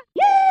కదా.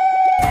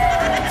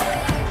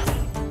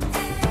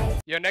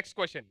 Next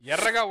question.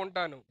 ఎర్రగా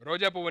ఉంటాను,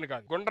 రోజా పువ్వుని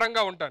కాదు.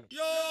 గుండ్రంగా ఉంటాను,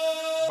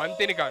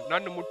 బంతిని కాదు.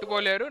 నన్ను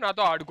ముట్టుకోలేరు,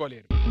 నాతో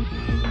ఆడుకోలేరు.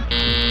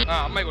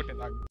 అమ్మాయి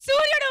కొట్టింది.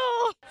 సూర్యుడు.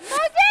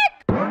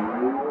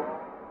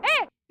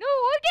 నువ్వు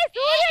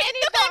ఊరికే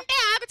ఎందుకంటే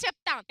ఆగు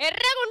చెప్తా.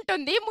 ఎర్రగా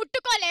ఉంటుంది,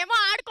 ముట్టుకోలేమో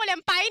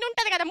ఆడుకోలేము. పైన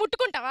ఉంటది కదా,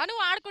 ముట్టుకుంటావా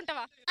నువ్వు?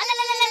 ఆడుకుంటావా?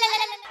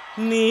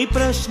 నీ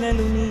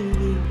ప్రశ్నలు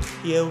నీవి,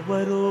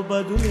 ఎవ్వరో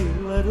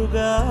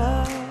బదులెవ్వరుగా.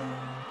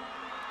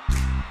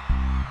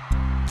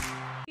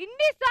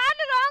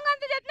 ఇన్నిసార్లు రాంగ్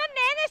అంత చెప్పినా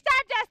నేనే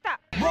స్టార్ట్ చేస్తా.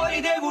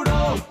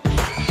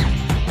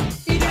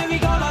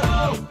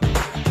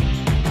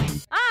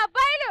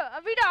 అబ్బాయిలు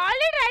వీడు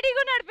ఆల్రెడీ రెడీగా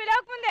ఉన్నాడు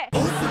పిలవకముందే.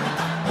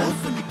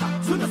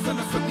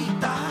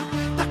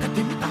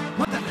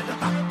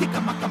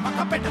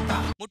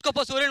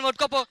 ముట్టుకోపో సూర్యుని,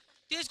 ముట్టుకోపో.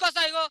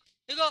 తీసుకొస్తా, ఇగో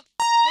ఇగో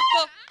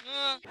ముట్టుకో.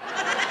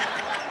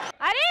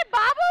 అరే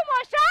బాబు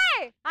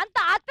మోషాయ్, అంత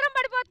ఆత్రం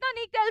పడిపోతున్నావు.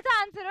 నీకు తెలుసా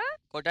ఆన్సర్?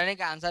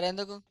 కొట్టడానికి ఆన్సర్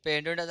ఎందుకు?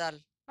 పెయింట్ ఉంటే చాలు.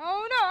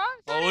 అవునా?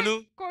 అవును,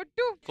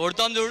 కొట్టు.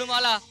 కొడతాం చూడు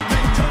మళ్ళా.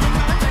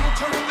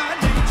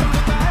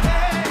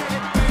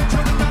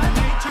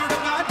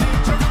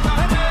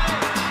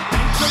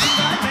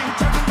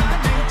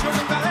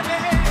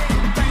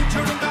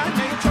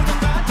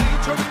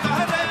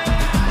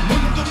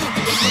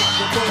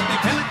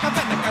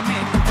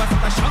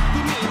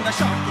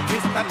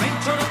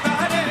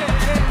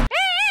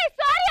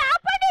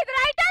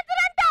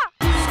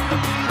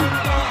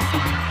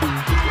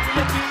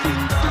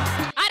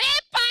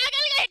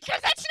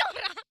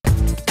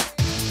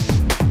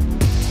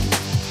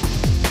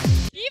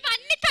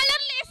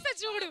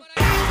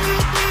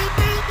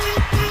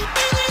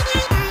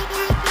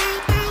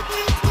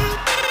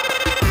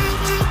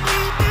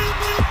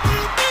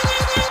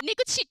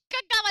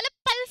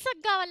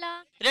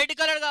 రెడ్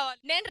కలర్ కావాలి.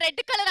 నేను రెడ్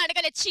కలర్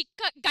అడగలే,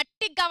 చిక్క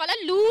గట్టిగా కావాలా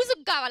లూజ్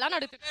కావాలా అని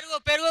అడుగుతా. పెరుగు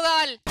పెరుగు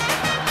కావాలి.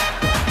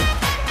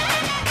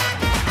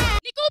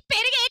 నీకు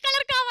పెరుగు ఏ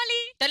కలర్ కావాలి?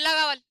 తెల్ల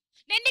కావాలి.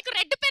 నేను నీకు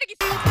రెడ్ పెరుగు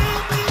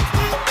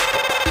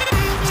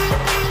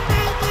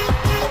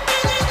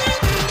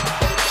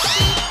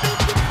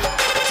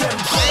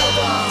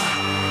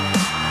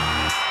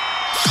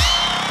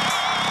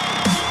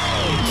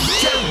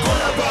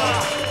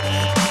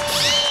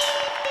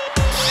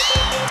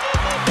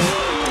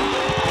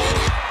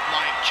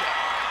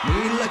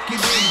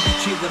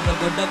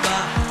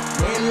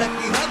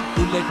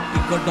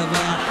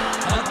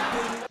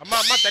అమ్మ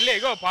అమ్మ తల్లి,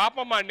 ఇగో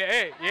పాపమ్మ అండి.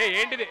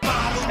 ఏంటిది?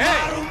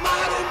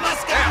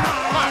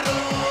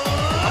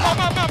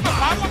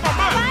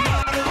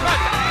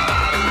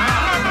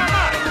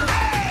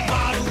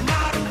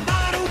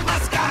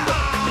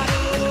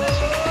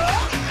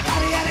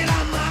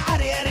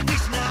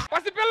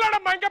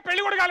 పసిపిల్లడమ్మా, ఇంకా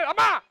పెళ్లి కూడా కాలేదు.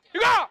 అమ్మా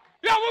ఇగో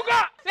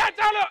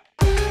చాలు.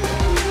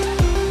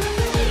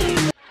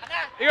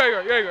 ఇగో ఇగో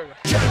ఇగో ఇగో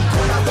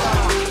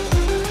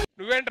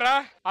నువ్వేంట్రా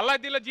అల్లా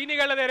దీనిలో జీనీ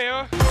గళ్ళదేరేయో.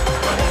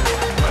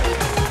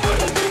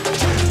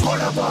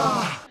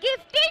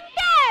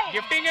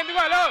 గిఫ్టింగ్ ఎందుకు?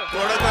 హలో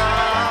కొడకా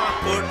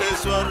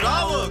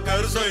కోటేశ్వరరావు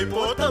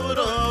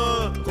కరుసైపోతవురో,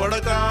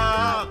 కొడకా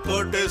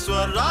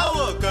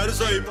కోటేశ్వరరావు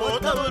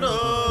కరుసైపోతవురో.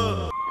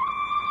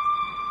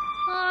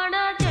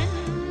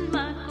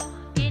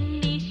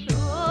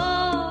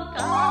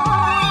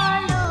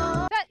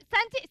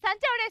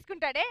 సంచి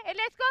ఎవడేసుకుంటాడే?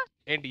 వెళ్ళేసుకో.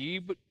 ఏంటి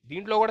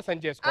దీంట్లో కూడా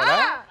సంచి చేసుకోవాలా?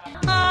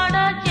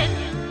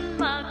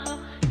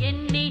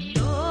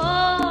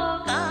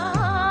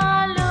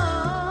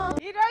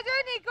 ఈ రోజు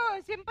నీకు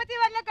సింపతి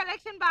వల్ల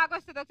కలెక్షన్ బాగా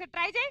వస్తుంది, ఒకసారి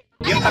ట్రై చేయి.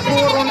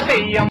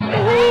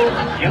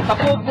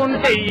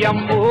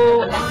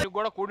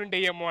 కూడా కూడుంటే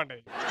అయ్యమ్మో అంటే.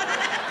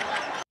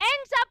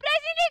 And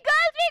surprisingly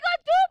girls we got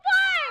 2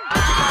 points.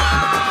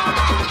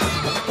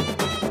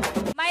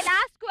 My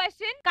last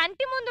question.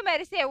 కంటి ముందు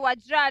మెరిసే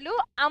వజ్రాలు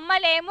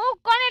అమ్మలేము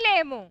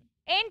కొనలేము,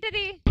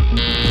 ఏంటిది?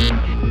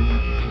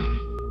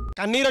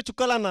 కన్నీర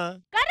చుక్కలన్నా.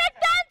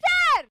 Correct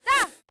answer.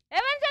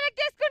 ఎవరిని సెలెక్ట్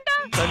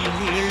చేసుకుంటావు?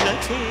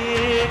 కన్నీళ్ళకే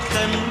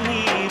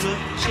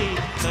కన్నీరొచ్చే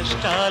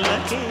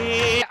కష్టాలకే.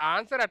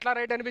 ఆన్సర్ ఎట్లా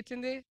రైట్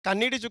అనిపించింది?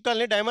 కన్నీటి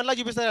చుక్కల్ని డైమండ్ లా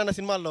చూపిస్తారన్న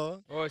సినిమాల్లో.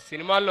 ఓ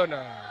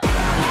సినిమాల్లోనా?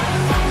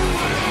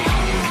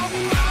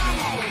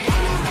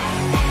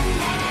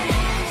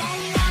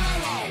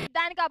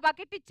 దానికి ఆ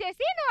బకెట్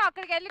ఇచ్చేసి నువ్వు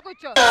అక్కడికి వెళ్ళి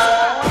కూర్చో.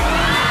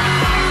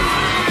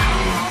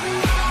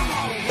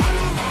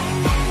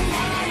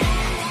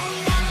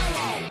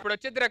 ఇప్పుడు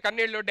వచ్చేద్దరు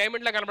కన్నీళ్ళు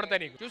డైమండ్ లా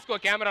కనబడతాయి నీకు, చూసుకో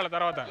కెమెరాల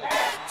తర్వాత.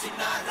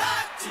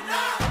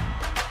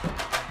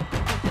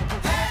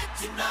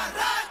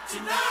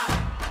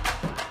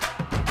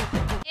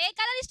 ఏ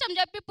కలర్ ఇష్టం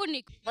చెప్పి ఇప్పుడు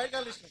నీకు?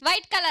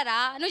 వైట్ కలరా?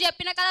 నువ్వు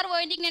చెప్పిన కలర్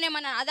పోయింది,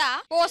 నేనేమన్నా అదా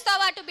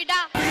పోస్తావా అటు బిడ్డ?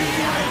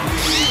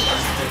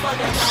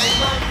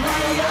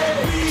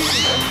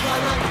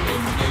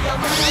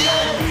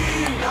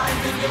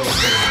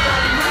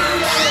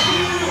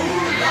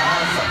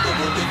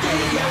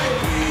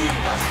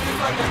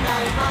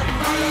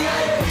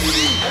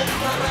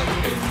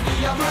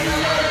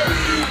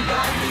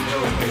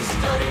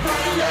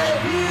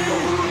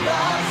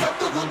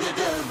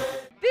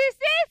 This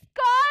is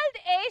called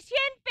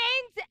Asian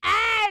Paints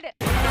ad.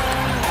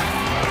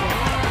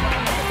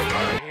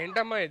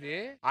 ఏంటమ్మా ఇది?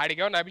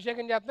 ఆడికేమన్నా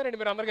అభిషేకం చేస్తున్నారండి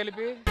మీరు అందరు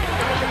కలిపి?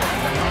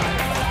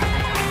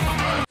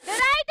 The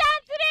right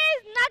answer is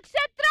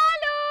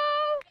నక్షత్రాలు.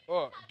 ఓ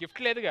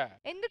గిఫ్ట్ లేదుగా?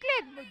 ఎందుకు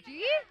లేదు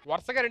బుజ్జి?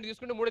 వరుసగా 2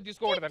 తీసుకుంటే 3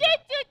 తీసుకోకూడదంట.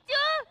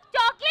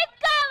 చాక్లెట్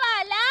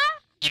కావాలా?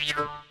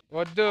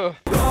 వద్దు.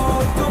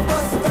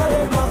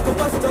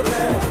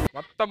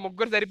 మొత్తం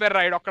ముగ్గురు సరిపోయారు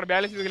రా, ఒక్కడ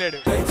బ్యాలెన్స్ మిగిలాడు.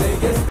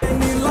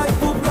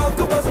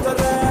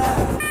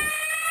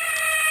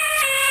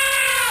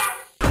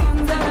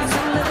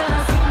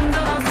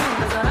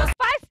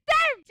 ఫస్ట్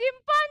టైం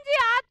చింపాంజీ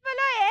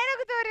ఆత్మలో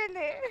ఏనుగు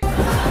దూరింది.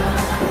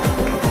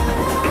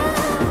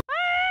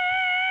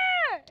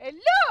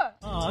 ఎల్లు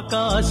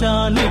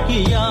ఆకాశానికి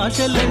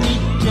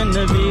ఆశలనిచ్చన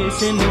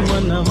వేసెను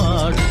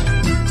మనవాడు.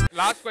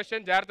 లాస్ట్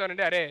క్వశ్చన్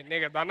జాగ్రత్త. అరే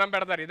నీకు దండం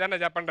పెడతారు, ఇదన్నా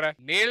చెప్పండి రా.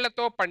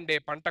 నీళ్లతో పండే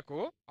పంటకు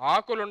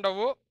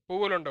ఆకులుండవు,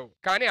 పువ్వులుండవు,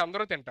 కానీ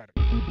అందరూ తింటారు.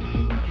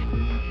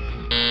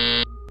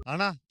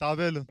 అన్నా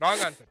తాబేలు.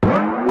 Wrong answer.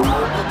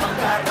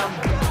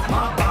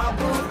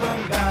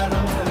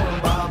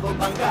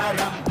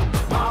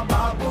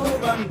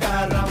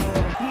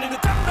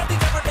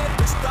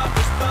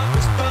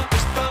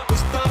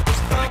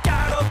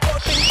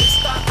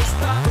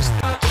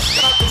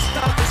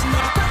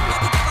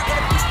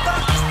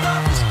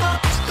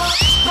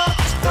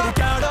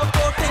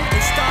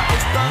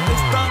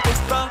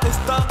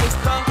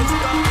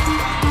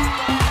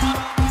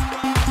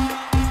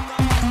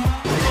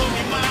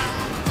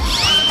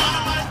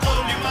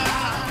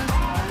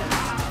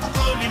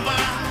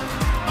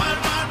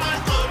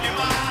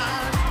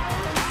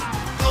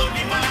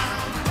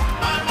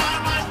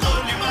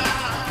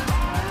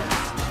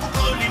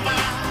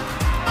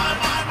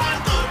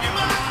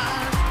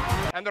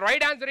 And the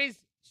right answer is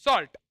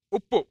salt.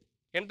 ఉప్పు.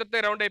 ఎంతతో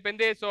రౌండ్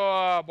అయిపోయింది. సో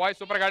బాయ్స్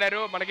సూపర్ గా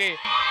ఆడారు. మనకి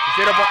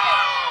 0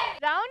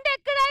 రౌండ్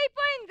ఎక్కడ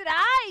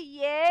అయిపోయిందిరా?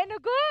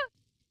 ఏనుగు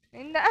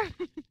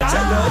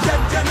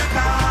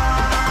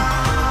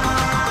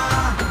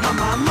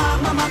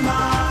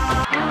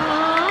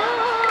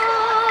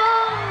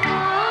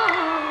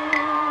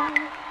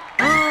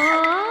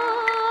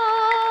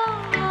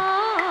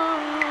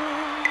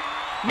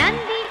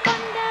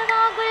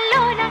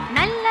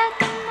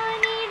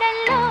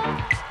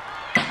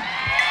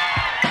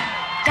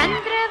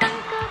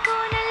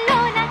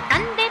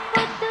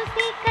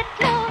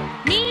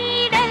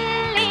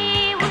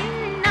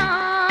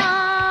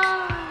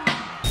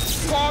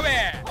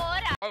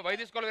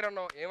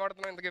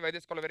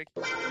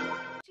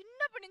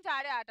చిన్నప్పటి నుంచి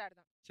ఆడే ఆట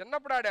ఆడదాం.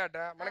 చిన్నప్పుడు ఆడే ఆట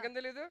మనకేం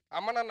తెలీదు.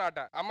 అమ్మ నన్న ఆట,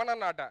 అమ్మ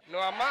నన్న ఆట.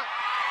 నువ్వు అమ్మ,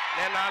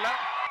 నేను నాన్న,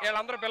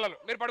 వీళ్ళందరూ పిల్లలు.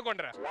 మీరు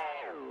పడుకోండిరా.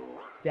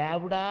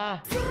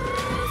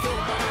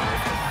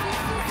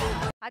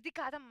 అది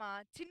కాదమ్మా,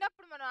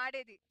 చిన్నప్పుడు మనం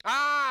ఆడేది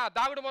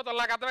దాగుడు మూతలు.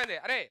 నాకు అర్థమైంది.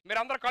 అరే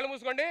మీరందరూ కళ్ళు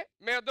మూసుకోండి,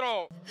 మేమిద్దరం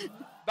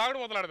దాగుడు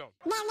మూతలు ఆడదాం.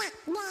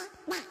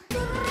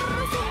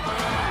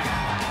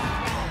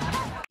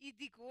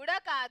 ఇది కూడా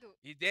కాదు.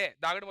 ఇదే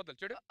దాగుడు మూతలు.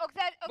 చూడు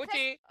ఒకసారి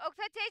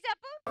చేయి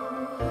చెప్పు.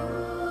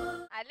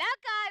 అలా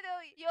కాదు,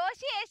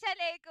 యోషి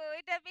ఏసలేకు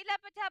ఇట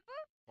బిలప చెప్పు.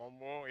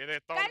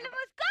 కళ్ళు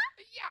మూసుకో.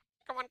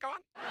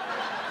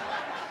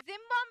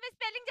 జిమ్ బాంబే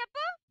స్పెల్లింగ్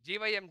చెప్పు.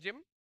 జీవైఎం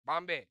gym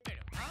Bombay.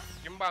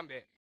 Gym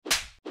Bombay.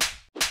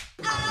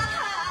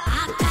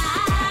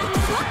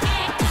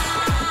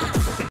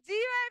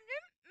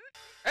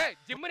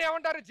 Gym ని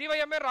ఏమంటారు?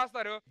 జీవైఎం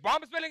రాస్తారు.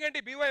 బాంబ్ స్పెల్లింగ్ ఏంటి?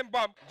 బివైఎం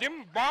బాంబ్. జిమ్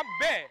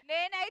బాంబే.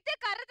 నేనైతే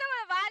కర్రతో,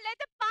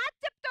 వాళ్ళైతే పాత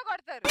చెప్తో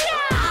కొడతారు.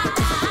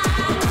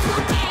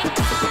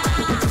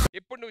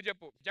 ఇప్పుడు నువ్వు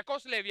చెప్పు.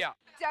 జకోస్లేవియా.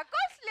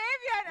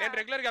 జకోస్లేవియా. నేను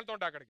రెగ్యులర్ గా వెళ్తా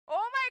ఉంటా అక్కడికి. Oh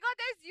my God,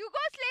 there is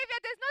Yugoslavia,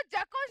 there is no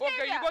జకోస్లేవియా.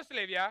 Okay,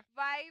 Yugoslavia.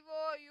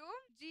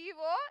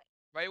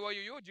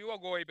 YOU GO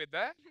go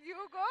అయిపోద్దా?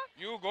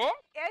 యుగో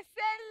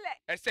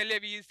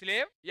SLAV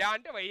slave. Yeah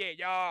అంటే వైఏ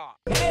యా.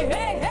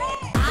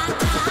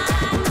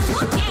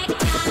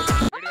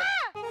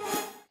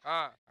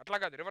 అట్లా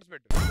కాదు, రివర్స్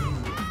పెట్టు.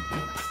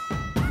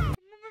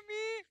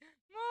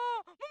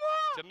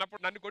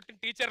 చిన్నప్పుడు నన్ను కొట్టిన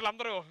టీచర్లు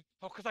అందరూ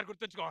ఒక్కసారి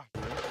గుర్తుంచుకో.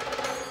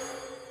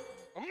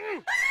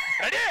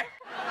 రెడీ?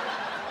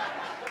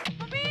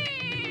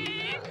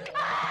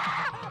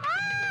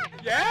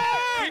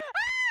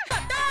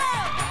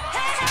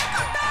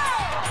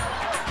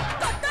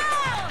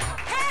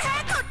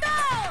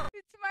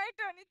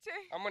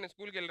 అమ్మ నేను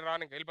స్కూల్కి వెళ్ళి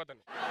రాను,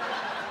 వెళ్ళిపోతాను.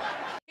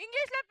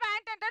 ఇంగ్లీష్ లో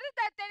ప్యాంట్ అంటారు,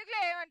 తెలుగులో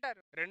ఏమంటారు?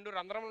 2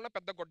 రంధ్రముల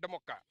పెద్ద గొడ్డ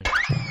మొక్క.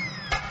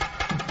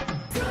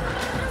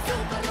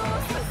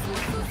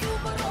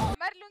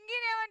 మరి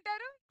లుంగీని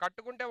ఏమంటారు?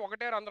 కట్టుకుంటే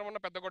ఒకటే రంధ్రం ఉన్న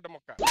పెద్ద గొడ్డ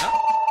మొక్క.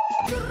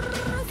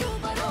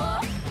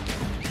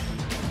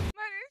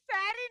 మరి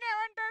శారీని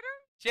ఏమంటారు?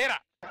 చీర.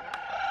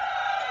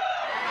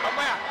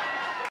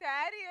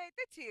 శారీ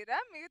అయితే చీర,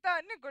 మిగతా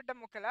అన్ని గుడ్డ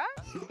ముక్కలా?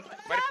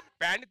 మరి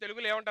ప్యాంట్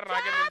తెలుగులో ఏమంటారు?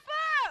 నాకేం తెలుసు.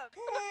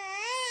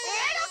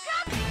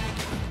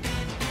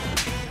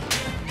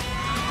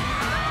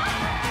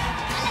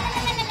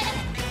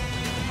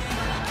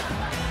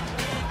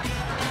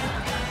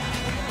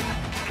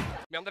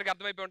 మీ అందరికి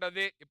అర్థమైపోయి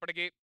ఉంటది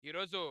ఇప్పటికి. ఈ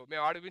రోజు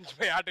మేము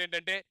ఆడిపించే ఆట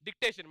ఏంటంటే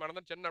డిక్టేషన్.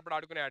 మనందరం చిన్నప్పుడు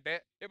ఆడుకునే ఆటే.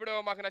 ఇప్పుడు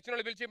మాకు నచ్చిన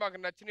వాళ్ళు పిలిచి మాకు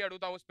నచ్చినవి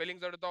అడుగుతాము,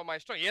 స్పెల్లింగ్స్ అడుగుతాం, మా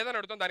ఇష్టం ఏదైనా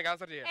అడుగుతాం, దానికి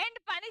ఆన్సర్ చేయాలి. అండ్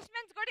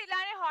పనిష్మెంట్స్ కూడా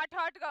ఇలానే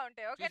హాట్ గా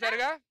ఉంటాయి.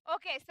 చూసారుగా?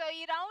 ఓకే, సో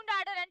ఈ రౌండ్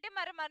ఆడాలంటే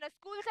మరి మన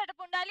స్కూల్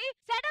సెటప్ ఉండాలి.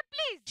 Setup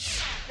please.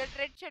 That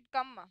red shirt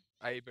come.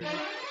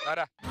 అయిపోయింది.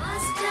 రారా.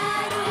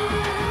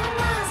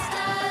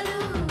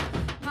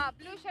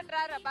 బ్లూ షర్ట్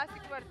రారా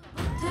బాసిక్ వర్క్.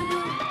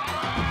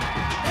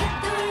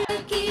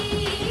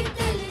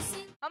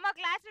 అమ్మ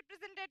క్లాస్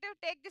రిప్రజెంటేటివ్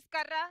టేక్ దిస్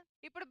కర్రా.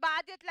 ఇప్పుడు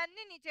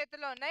బాధ్యతలన్నీ నీ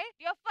చేతిలో ఉన్నాయి.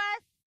 యువర్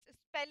ఫస్ట్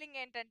స్పెల్లింగ్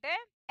ఏంటంటే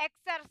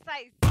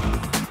ఎక్సర్సైజ్.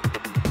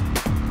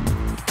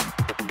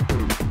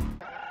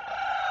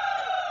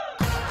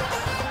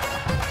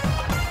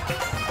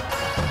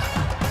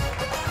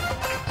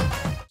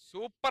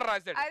 సూపర్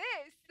రాశాడు. అదే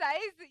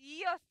సైజ్ ఈ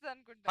వస్తుంది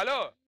అనుకుంటా. Hello,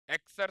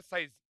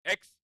 exercise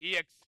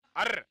XEX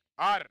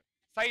R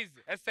size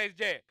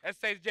SIZ.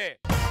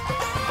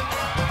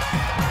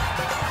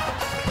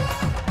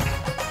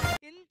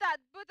 ఇంత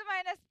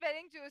అద్భుతమైన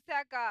స్పెల్లింగ్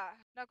చూసాక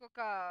నాకు ఒక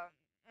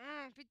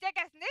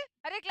పిచ్చెక్కేస్తుంది.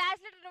 అరే క్లాస్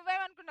లీడర్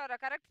నువ్వేమనుకున్నావురా?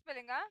 Correct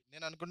spelling?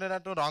 నేను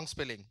అనుకునేటట్టు రాంగ్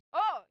స్పెల్లింగ్.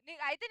 ఓ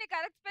అయితే నీ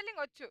కరెక్ట్ స్పెల్లింగ్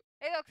వచ్చు.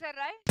 ఏదో ఒకసారి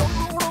రాయ్.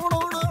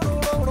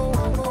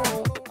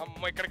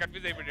 అమ్మ ఇక్కడ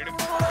కన్ఫ్యూజ్ అయిపోయాడు.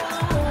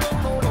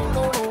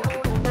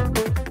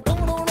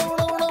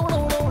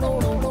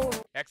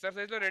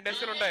 ఎక్సర్సైజ్ లో 2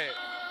 ఎస్లు ఉంటాయి.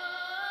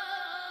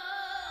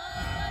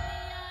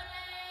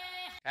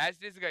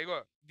 యాసిటీస్ గా ఇగో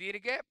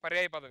దీనికే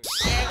పర్యాయ పదం.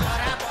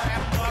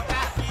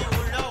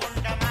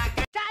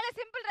 చాలా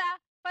సింపుల్ రా.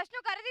 ఫస్ట్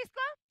నువ్వు కర్ర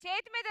తీసుకో,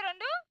 చేతి మీద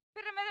 2,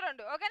 పిర్ర మీద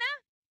 2. ఓకేనా?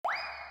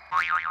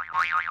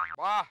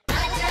 వా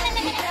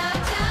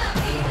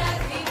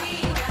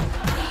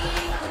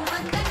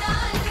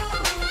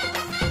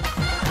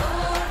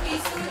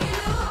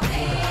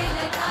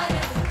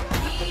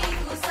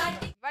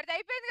వాడిది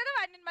అయిపోయింది కదా,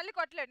 వాడిని నేను మళ్ళీ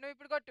కొట్టలేడు. నువ్వు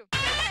ఇప్పుడు కొట్టు.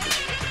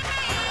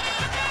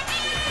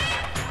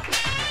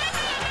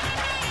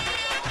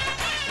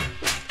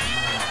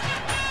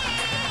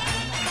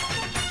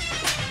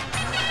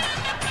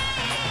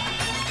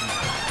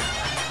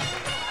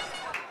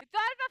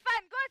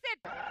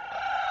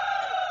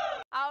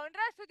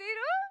 అవునరా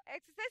సుధీరు,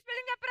 ఎక్సర్సైజ్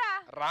స్పెల్లింగ్ చెప్పరా.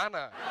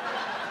 రానా?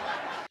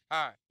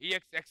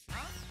 EXX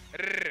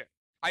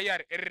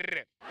IR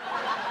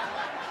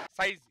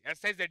size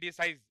SIZ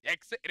size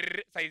X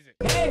size.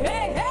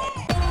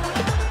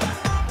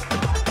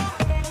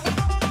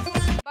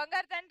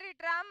 బంగారు తండ్రి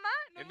ఇట్రా అమ్మా.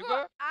 నువ్వు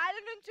ఆళ్ళ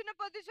నుంచున్న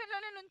పొజిషన్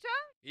లోనే నుంచో.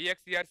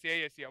 EXER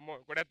CISC అమ్మో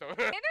కొడతో.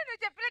 నువ్వు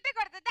చెప్పినట్టే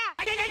కొడతా.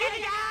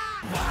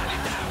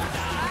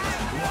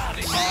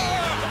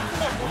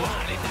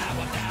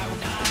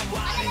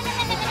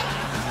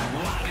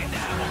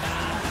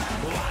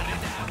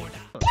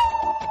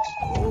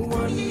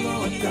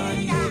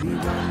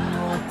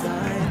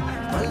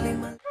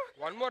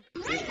 1 more.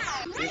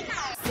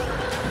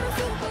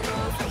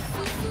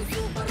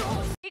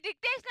 ఈ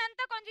డిక్టేషన్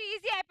అంతా కొంచెం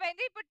ఈజీ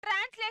అయిపోయింది. ఇప్పుడు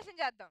ట్రాన్స్లేషన్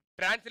చేద్దాం.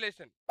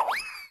 ట్రాన్స్లేషన్.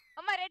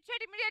 అమ్మ రెడ్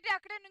షర్ట్ ఇమిడియట్లీ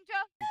అక్కడే నుంచో.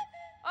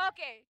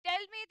 Okay,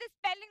 tell me the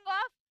spelling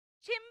of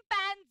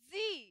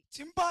chimpanzee.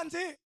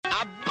 Chimpanzee.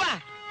 అబ్బా,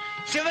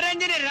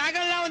 శివరంజని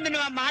రాగంలా ఉంది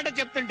నువ్వు ఆ మాట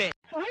చెప్తుంటే.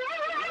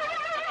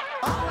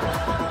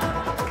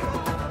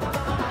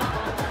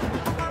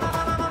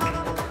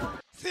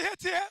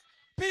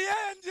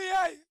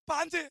 PANGI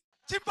Ponzi,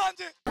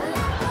 chimpanzee.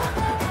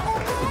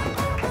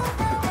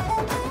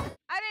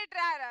 అరే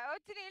ట్రారా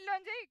వచ్చి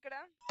నీళ్ళోంజే ఇక్కడ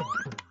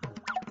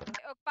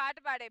ఒక పాట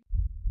పాడే.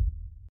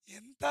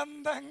 ఎంత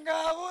అందంగా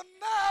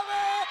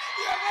ఉన్నావే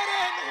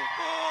ఎవరే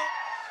నువ్వు,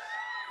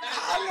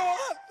 నాలో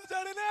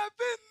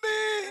జడలేపింది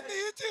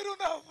నీ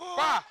చిరునవ్వు,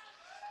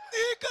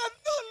 నీ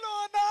కన్నుల్లో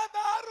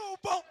నా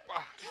రూపం,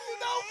 నీ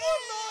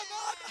నవ్వుల్లో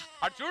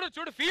అటు చూడు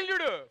చూడు, ఫీల్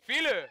చూడు,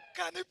 ఫీల్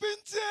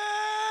కనిపించే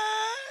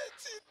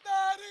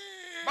చిన్నారి.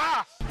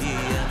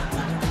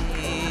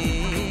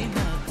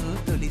 నాకు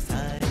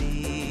తొలిసారి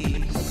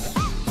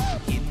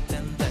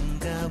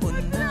ఇంతందంగా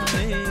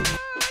ఉన్నావే.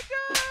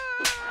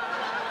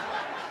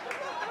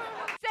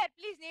 Sir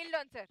please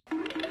నీళ్ళోన్ sir.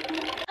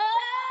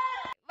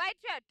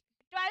 White shirt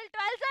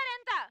 12 sir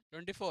ఎంత?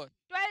 24.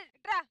 12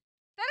 ట్రా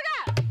త్వరగా.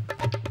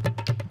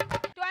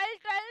 12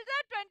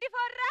 సార్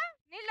 24 రా.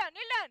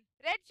 నీళ్ళోన్.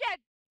 Red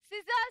shirt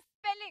scissors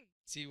spelling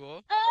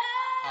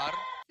COR.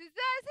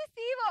 Scissors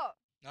CO.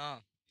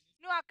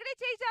 నువ్వు అక్కడే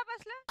చేయి చాపు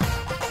అసలు.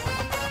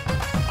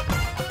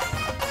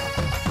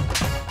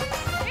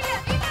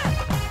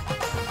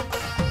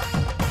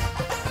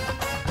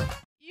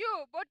 యు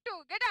బొట్టు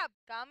get up,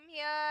 come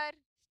here,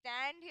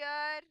 stand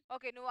here.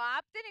 Okay, నువ్వు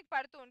ఆపితే నీకు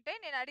పడుతూ ఉంటే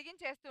నేను అడిగిన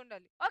చేస్తూ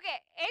ఉండాలి. Okay,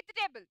 8th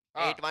table.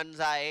 8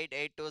 1s 8,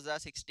 8 2s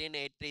 16,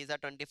 8 3s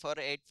 24,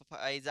 8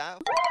 5s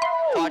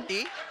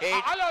 40,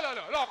 8. Hello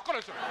ఒక్క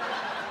నిమిషం.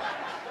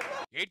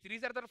 8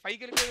 3s 5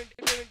 కి వెళ్ళిపోయింది.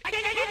 అంటే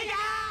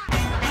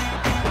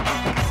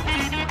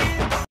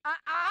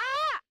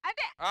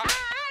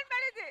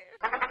పడేది.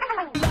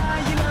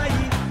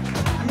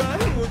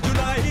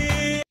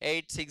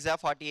 8 6s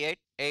 48,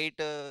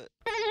 8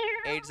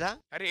 8s.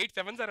 అరే 8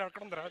 7s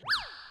అక్కడ ఉందిరా.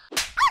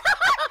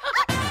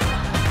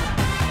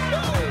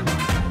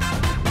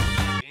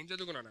 ఏం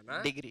చదువుకున్నానా?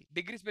 డిగ్రీ.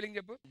 డిగ్రీ స్పెల్లింగ్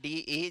చెప్పు.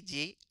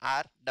 DEGREE.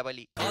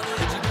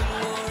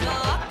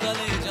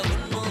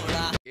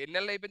 ఎన్ని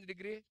నెలలు అయిపోయింది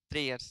డిగ్రీ?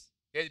 3 years.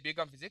 ఏది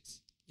BCom physics?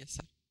 Yes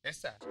sir. Yes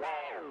sir.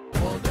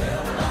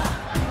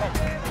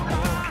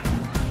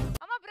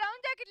 అమ్మ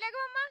బ్రౌన్ జాకెట్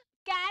లేకమ్మా.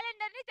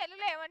 క్యాలెండర్ ని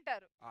తెలుగులో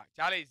ఏమంటారు?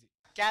 చాలా ఈజీ.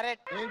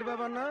 క్యారెట్. ఏంటి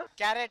బాబా అన్న?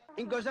 క్యారెట్.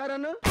 ఇంకోసారి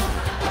అన్న.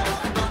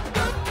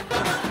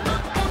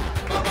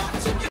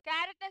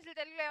 క్యారెట్ అసలు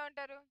తెలుగులో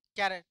ఏమంటారు?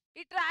 క్యారెట్.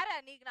 ఇట్రారా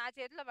నీకు నా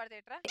చేతిలో పడితే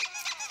ఇట్రా.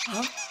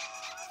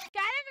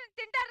 క్యారెట్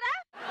తింటారా?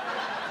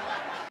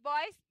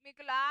 బాయ్స్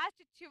మీకు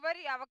లాస్ట్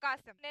చివరి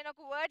అవకాశం. నేను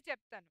ఒక వర్డ్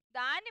చెప్తాను,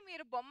 దాన్ని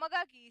మీరు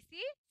బొమ్మగా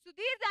గీసి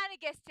సుధీర్ దాన్ని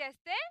గెస్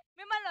చేస్తే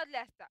మిమ్మల్ని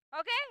వదిలేస్తా.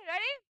 Okay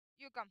ready?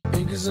 You come.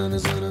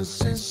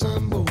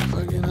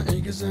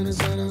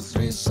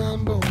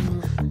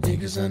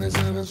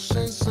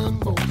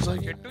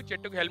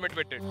 చెట్టుకు హెల్మెట్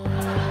పెట్టాడు.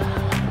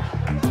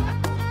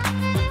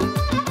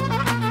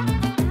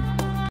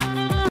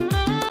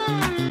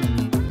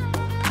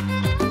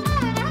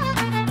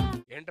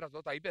 ఏంట్రా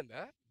సోత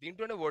అయిపోయిందా?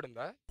 దీంట్లోనే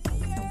ఓడిందా?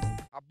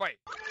 అబ్బాయి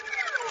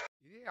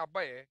ఇది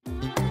అబ్బాయి.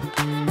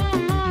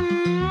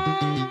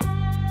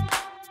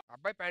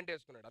 అబ్బాయి ప్యాంట్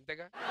వేసుకున్నాడు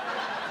అంతేగా.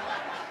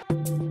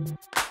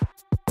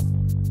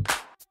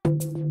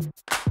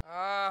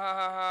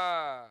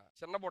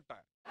 చిన్న బుట్ట.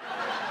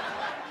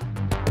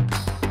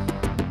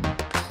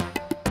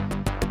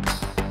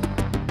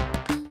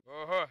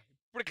 ఓహో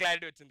ఇప్పుడు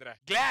క్లారిటీ వచ్చిందిరా.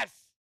 గ్లాస్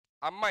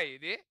అమ్మాయి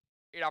ఇది,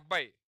 ఈ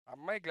అబ్బాయి.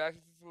 అమ్మాయి గ్లాస్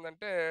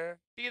ఇస్తుందంటే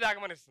టీ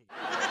తాగమని ఇస్తుంది.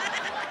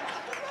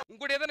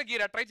 ఇంకోటి ఏదైనా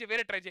గీరా ట్రై చేయి,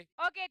 వేరే ట్రై చేయి.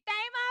 Okay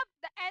time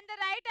up and the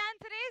right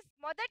answer is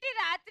మొదటి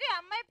రాత్రి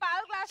అమ్మాయి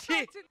పాలు గ్లాస్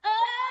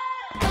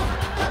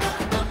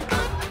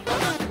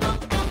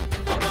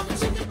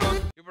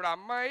ఇప్పుడు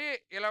అమ్మాయి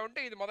ఇలా ఉంటే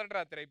ఇది మొదటి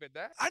రాత్రి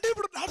అయిపోద్దా? అంటే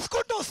ఇప్పుడు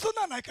నడుచుకుంటూ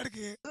వస్తుందా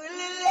ఇక్కడికి?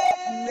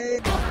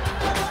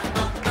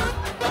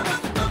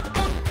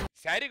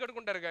 శారీ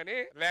కట్టుకుంటారు కానీ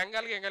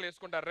లెహంగాలకి ఎంగాలు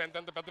వేసుకుంటారు.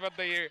 ఎంత పెద్ద పెద్ద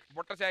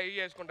బుట్ట శారీ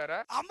వేసుకుంటారా?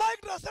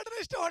 అమ్మాయికి డ్రెస్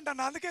అంటే ఇష్టం అంట,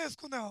 అందుకే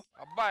వేసుకుందాం.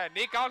 అబ్బాయి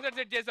నీకు కావాల్సిన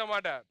సెట్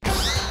చేసామాట.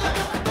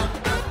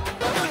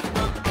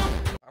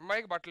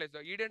 అమ్మాయికి బట్టలు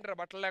వేసావు, ఈడేంట్రా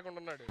బట్టలు లేకుండా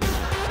ఉన్నాడు.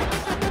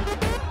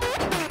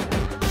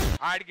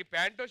 ఆడికి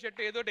ప్యాంటు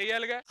షర్ట్ ఏదో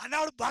వేయాలిగా. అని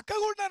ఆవిడ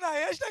బక్కగా ఉంటానా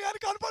వేసినా కానీ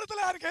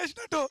కనపడతలే ఆయనకి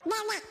వేసినట్టు.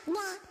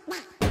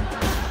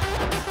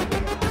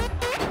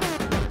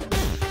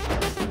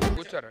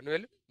 కూర్చోరా నువ్వు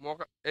వెళ్ళి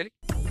మోక వెళ్ళి.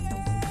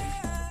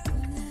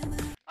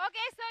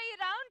 ఓకే సో ఈ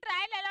రౌండ్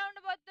ట్రయల్ ఎలా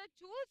ఉండబోతుందో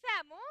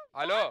చూసాము.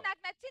 హలో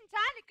నాకు నచ్చింది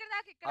చాలు ఇక్కడ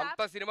దాకా. ఇక్కడ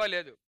అంత సినిమా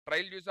లేదు,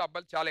 ట్రయల్ చూసి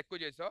అబ్బాయిలు చాలా ఎక్కువ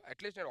చేసావు.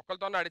 అట్లీస్ట్ నేను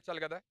ఒక్కరితోనే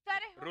ఆడించాలి కదా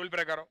రూల్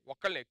ప్రకారం.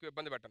 ఒక్కరిని ఎక్కువ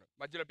ఇబ్బంది పెట్టను.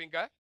 మధ్యలో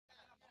పింకా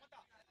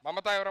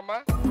మమత ఎవరమ్మా?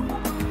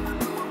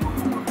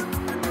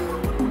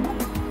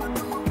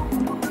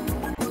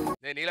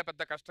 నేను ఇలా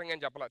పెద్ద కష్టంగా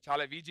అని చెప్పాల,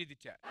 చాలా వీజీది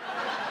ఇచ్చా.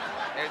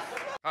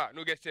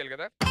 నువ్వు గెస్ట్ చేయాలి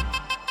కదా.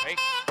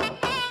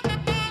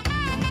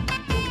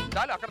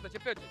 చాలు అక్కడతో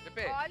చెప్పేచ్చు.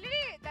 చెప్పే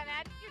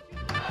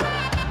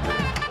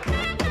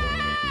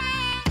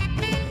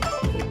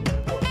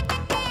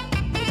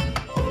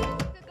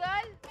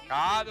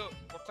కాదు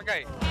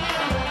పుచ్చకాయ.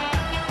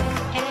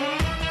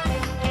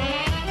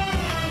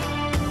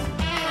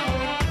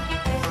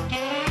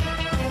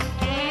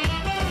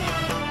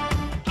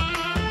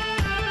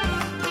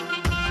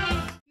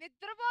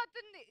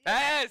 నిద్రపోతుంది.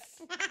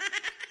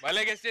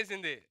 భలే గెస్ట్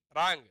చేసింది.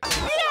 రాంగ్.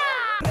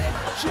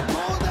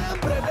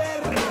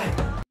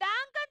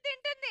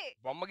 తింటుంది.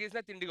 బొమ్మ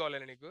గీసినా తిండి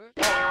కావాలని నీకు.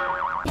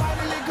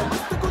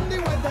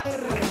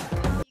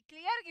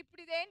 క్లియర్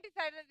ఇప్పుడు ఇదేంటి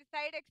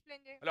సైడ్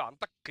ఎక్స్ప్లెయిన్ చేయి. హలో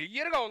అంత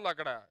క్లియర్ గా ఉంది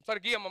అక్కడ. సరే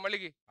గీ అమ్మ మళ్ళీ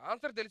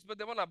ఆన్సర్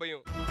తెలిసిపోద్దేమో నా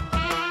భయం.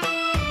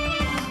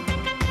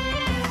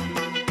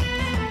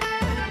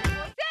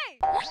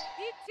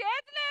 ఈ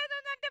చేతిలో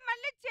ఏదంటే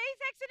మళ్ళీ చేయి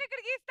సెక్షన్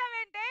ఇక్కడ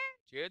గీస్తావేంటే?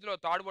 చేతిలో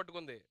తాడు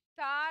పట్టుకుంది.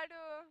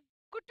 తాడు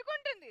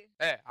కుట్టుకుంటుంది.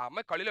 ఆ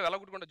అమ్మాయి కళ్ళలో ఎలా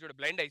కుట్టుకుంటా చూడు,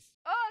 బ్లైండ్ ఐస్.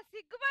 ఓ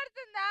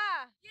సిగ్గుపడుతుందా?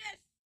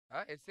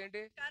 ఎస్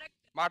ఏంటి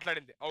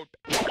మాట్లాడింది అవుట్.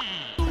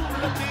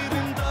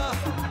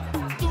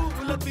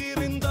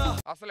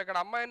 అసలు ఇక్కడ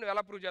అమ్మాయి నువ్వు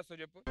ఎలా ప్రూవ్ చేస్తావు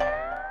చెప్పు?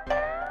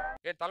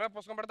 ఏ తల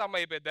పుస్తకం పడితే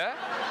అమ్మాయి అయిపోద్దా?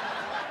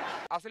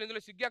 అసలు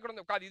ఇందులో సిగ్గు ఎక్కడ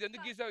ఉంది? కాదు ఇది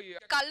ఎందుకు గీసావు?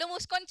 కళ్ళు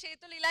మూసుకొని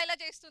చేతులు ఇలా ఇలా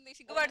చేస్తుంది,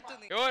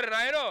 సిగ్గుపడుతుంది. ఎవరు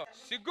నాయనో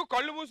సిగ్గు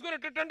కళ్ళు మూసుకొని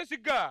ఎట్టు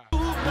సిగ్గా?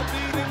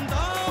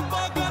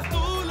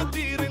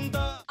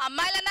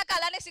 అమ్మాయిలన్నాక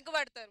అలానే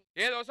సిగ్గుపడతారు.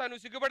 ఏదోసా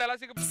నువ్వు సిగ్గుపడి ఎలా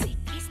సిగ్గు?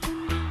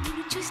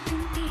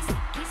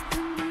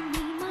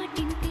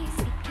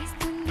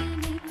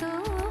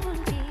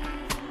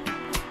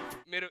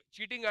 మీరు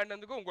చీటింగ్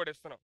ఆడినందుకు ఇంకోటి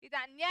ఇస్తున్నాం. ఇది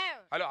అన్యాయం.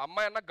 హలో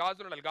అమ్మాయి అన్న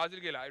గాజులు ఉండాలి,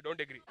 గాజులు గీలా. I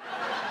don't agree.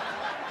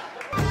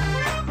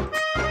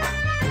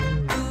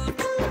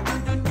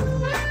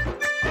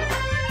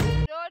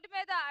 రోడ్డు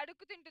మీద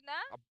అడుగు తింటుందా?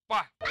 అబ్బా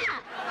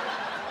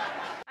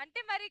అంటే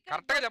మరి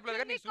కరెక్ట్ గా చెప్పలేదు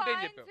కానీ నీకు సూట్ ఏం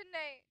చెప్పావు?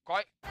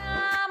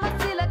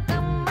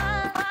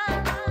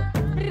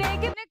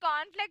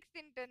 కాన్ఫ్లెక్స్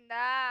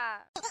తింటుందా?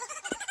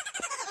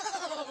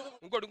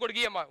 ఇంకోటి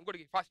గీ అమ్మా,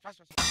 ఇంకోటి ఫాస్ట్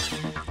ఫాస్ట్ ఫాస్ట్.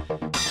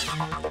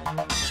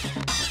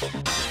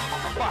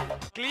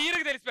 క్లియర్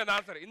గా తెలిసిపోయింది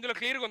ఆన్సర్. ఇందులో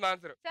క్లియర్ గా ఉంది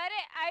ఆన్సర్. సరే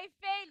ఐ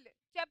ఫెయిల్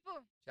చెప్పు.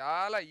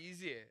 చాలా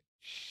ఈజీ.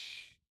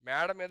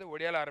 మేడ మీద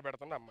ఒడియాలు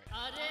ఆరబెడుతున్న అమ్మాయి.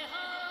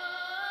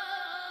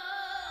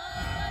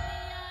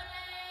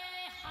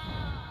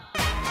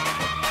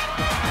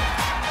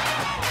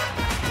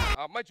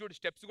 అమ్మాయి చూడు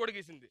స్టెప్స్ కూడా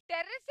గీసింది.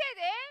 టెర్రస్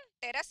ఏదే?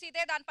 టెర్రస్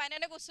ఇదే,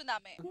 దానిపైననే కూర్చుంది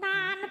ఆమె.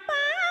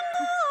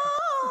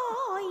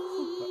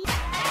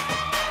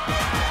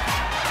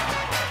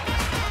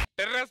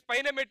 టెర్రస్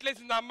పైన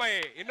మెట్లేసింది అమ్మాయి.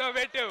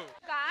 ఇన్నోవేటివ్.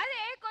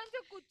 కాదే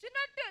కొంచెం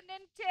కూర్చున్నట్టు.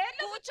 నేను చైర్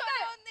లో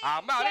కూర్చొని ఉంది. ఆ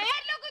అమ్మాయి already-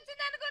 చైర్ లో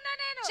కూర్చుంది అనుకున్నా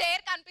నేను.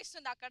 చైర్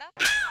కనిపిస్తుంది అక్కడ.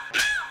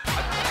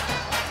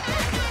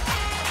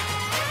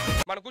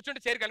 మనం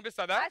కూర్చుంటే చైర్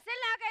కనిపిస్తుందా? అసలు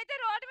నాకైతే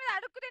రోడ్డు మీద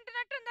అడుక్కు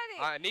తింటున్నట్టు ఉంది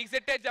అది. నీకు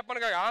సెట్ అయితే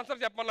చెప్పను కదా,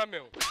 ఆన్సర్ చెప్పమన్నాం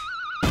మేము.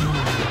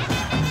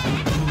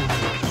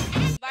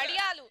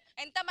 వడియాలు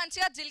ఎంత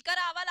మంచిగా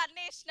జీలకర్ర ఆవాలు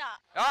అన్నీ వేసిన.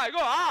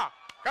 ఇగో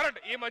కరెక్ట్.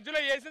 ఈ మధ్యలో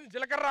వేసింది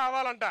జీలకర్ర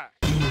రావాలంట.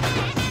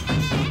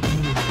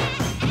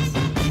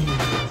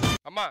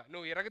 అమ్మా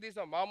నువ్వు ఇరగ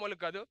తీసావు, మామూలు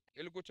కాదు.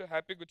 వెళ్ళి కూర్చో,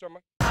 హ్యాపీ కూర్చోమ్మా.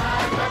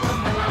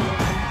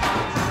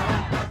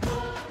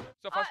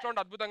 సో ఫస్ట్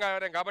రౌండ్ అద్భుతంగా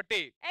ఆడాం కాబట్టి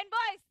and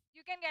boys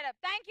you can get up.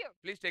 Thank you.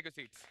 Please take you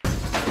seats.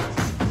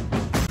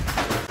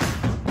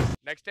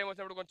 Next time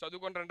వచ్చినప్పుడు కొంచెం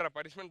చదువుకొని రండి.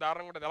 పనిష్మెంట్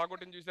దారుణంగా ఉంటుంది. ఎలా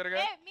కొట్టింది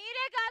చూసారుగా.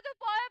 మీరే కాదు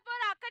పోర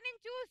అక్కడి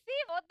నుంచి చూసి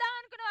వద్దాం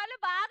అనుకున్న వాళ్ళు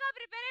బాగా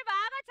ప్రిపేర్ అయ్యి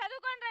బాగా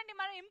చదువుకొని రండి.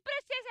 మనం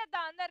ఇంప్రెస్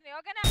చేసేద్దాం అందరిని.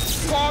 ఓకేనా?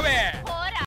 పోవే. పోర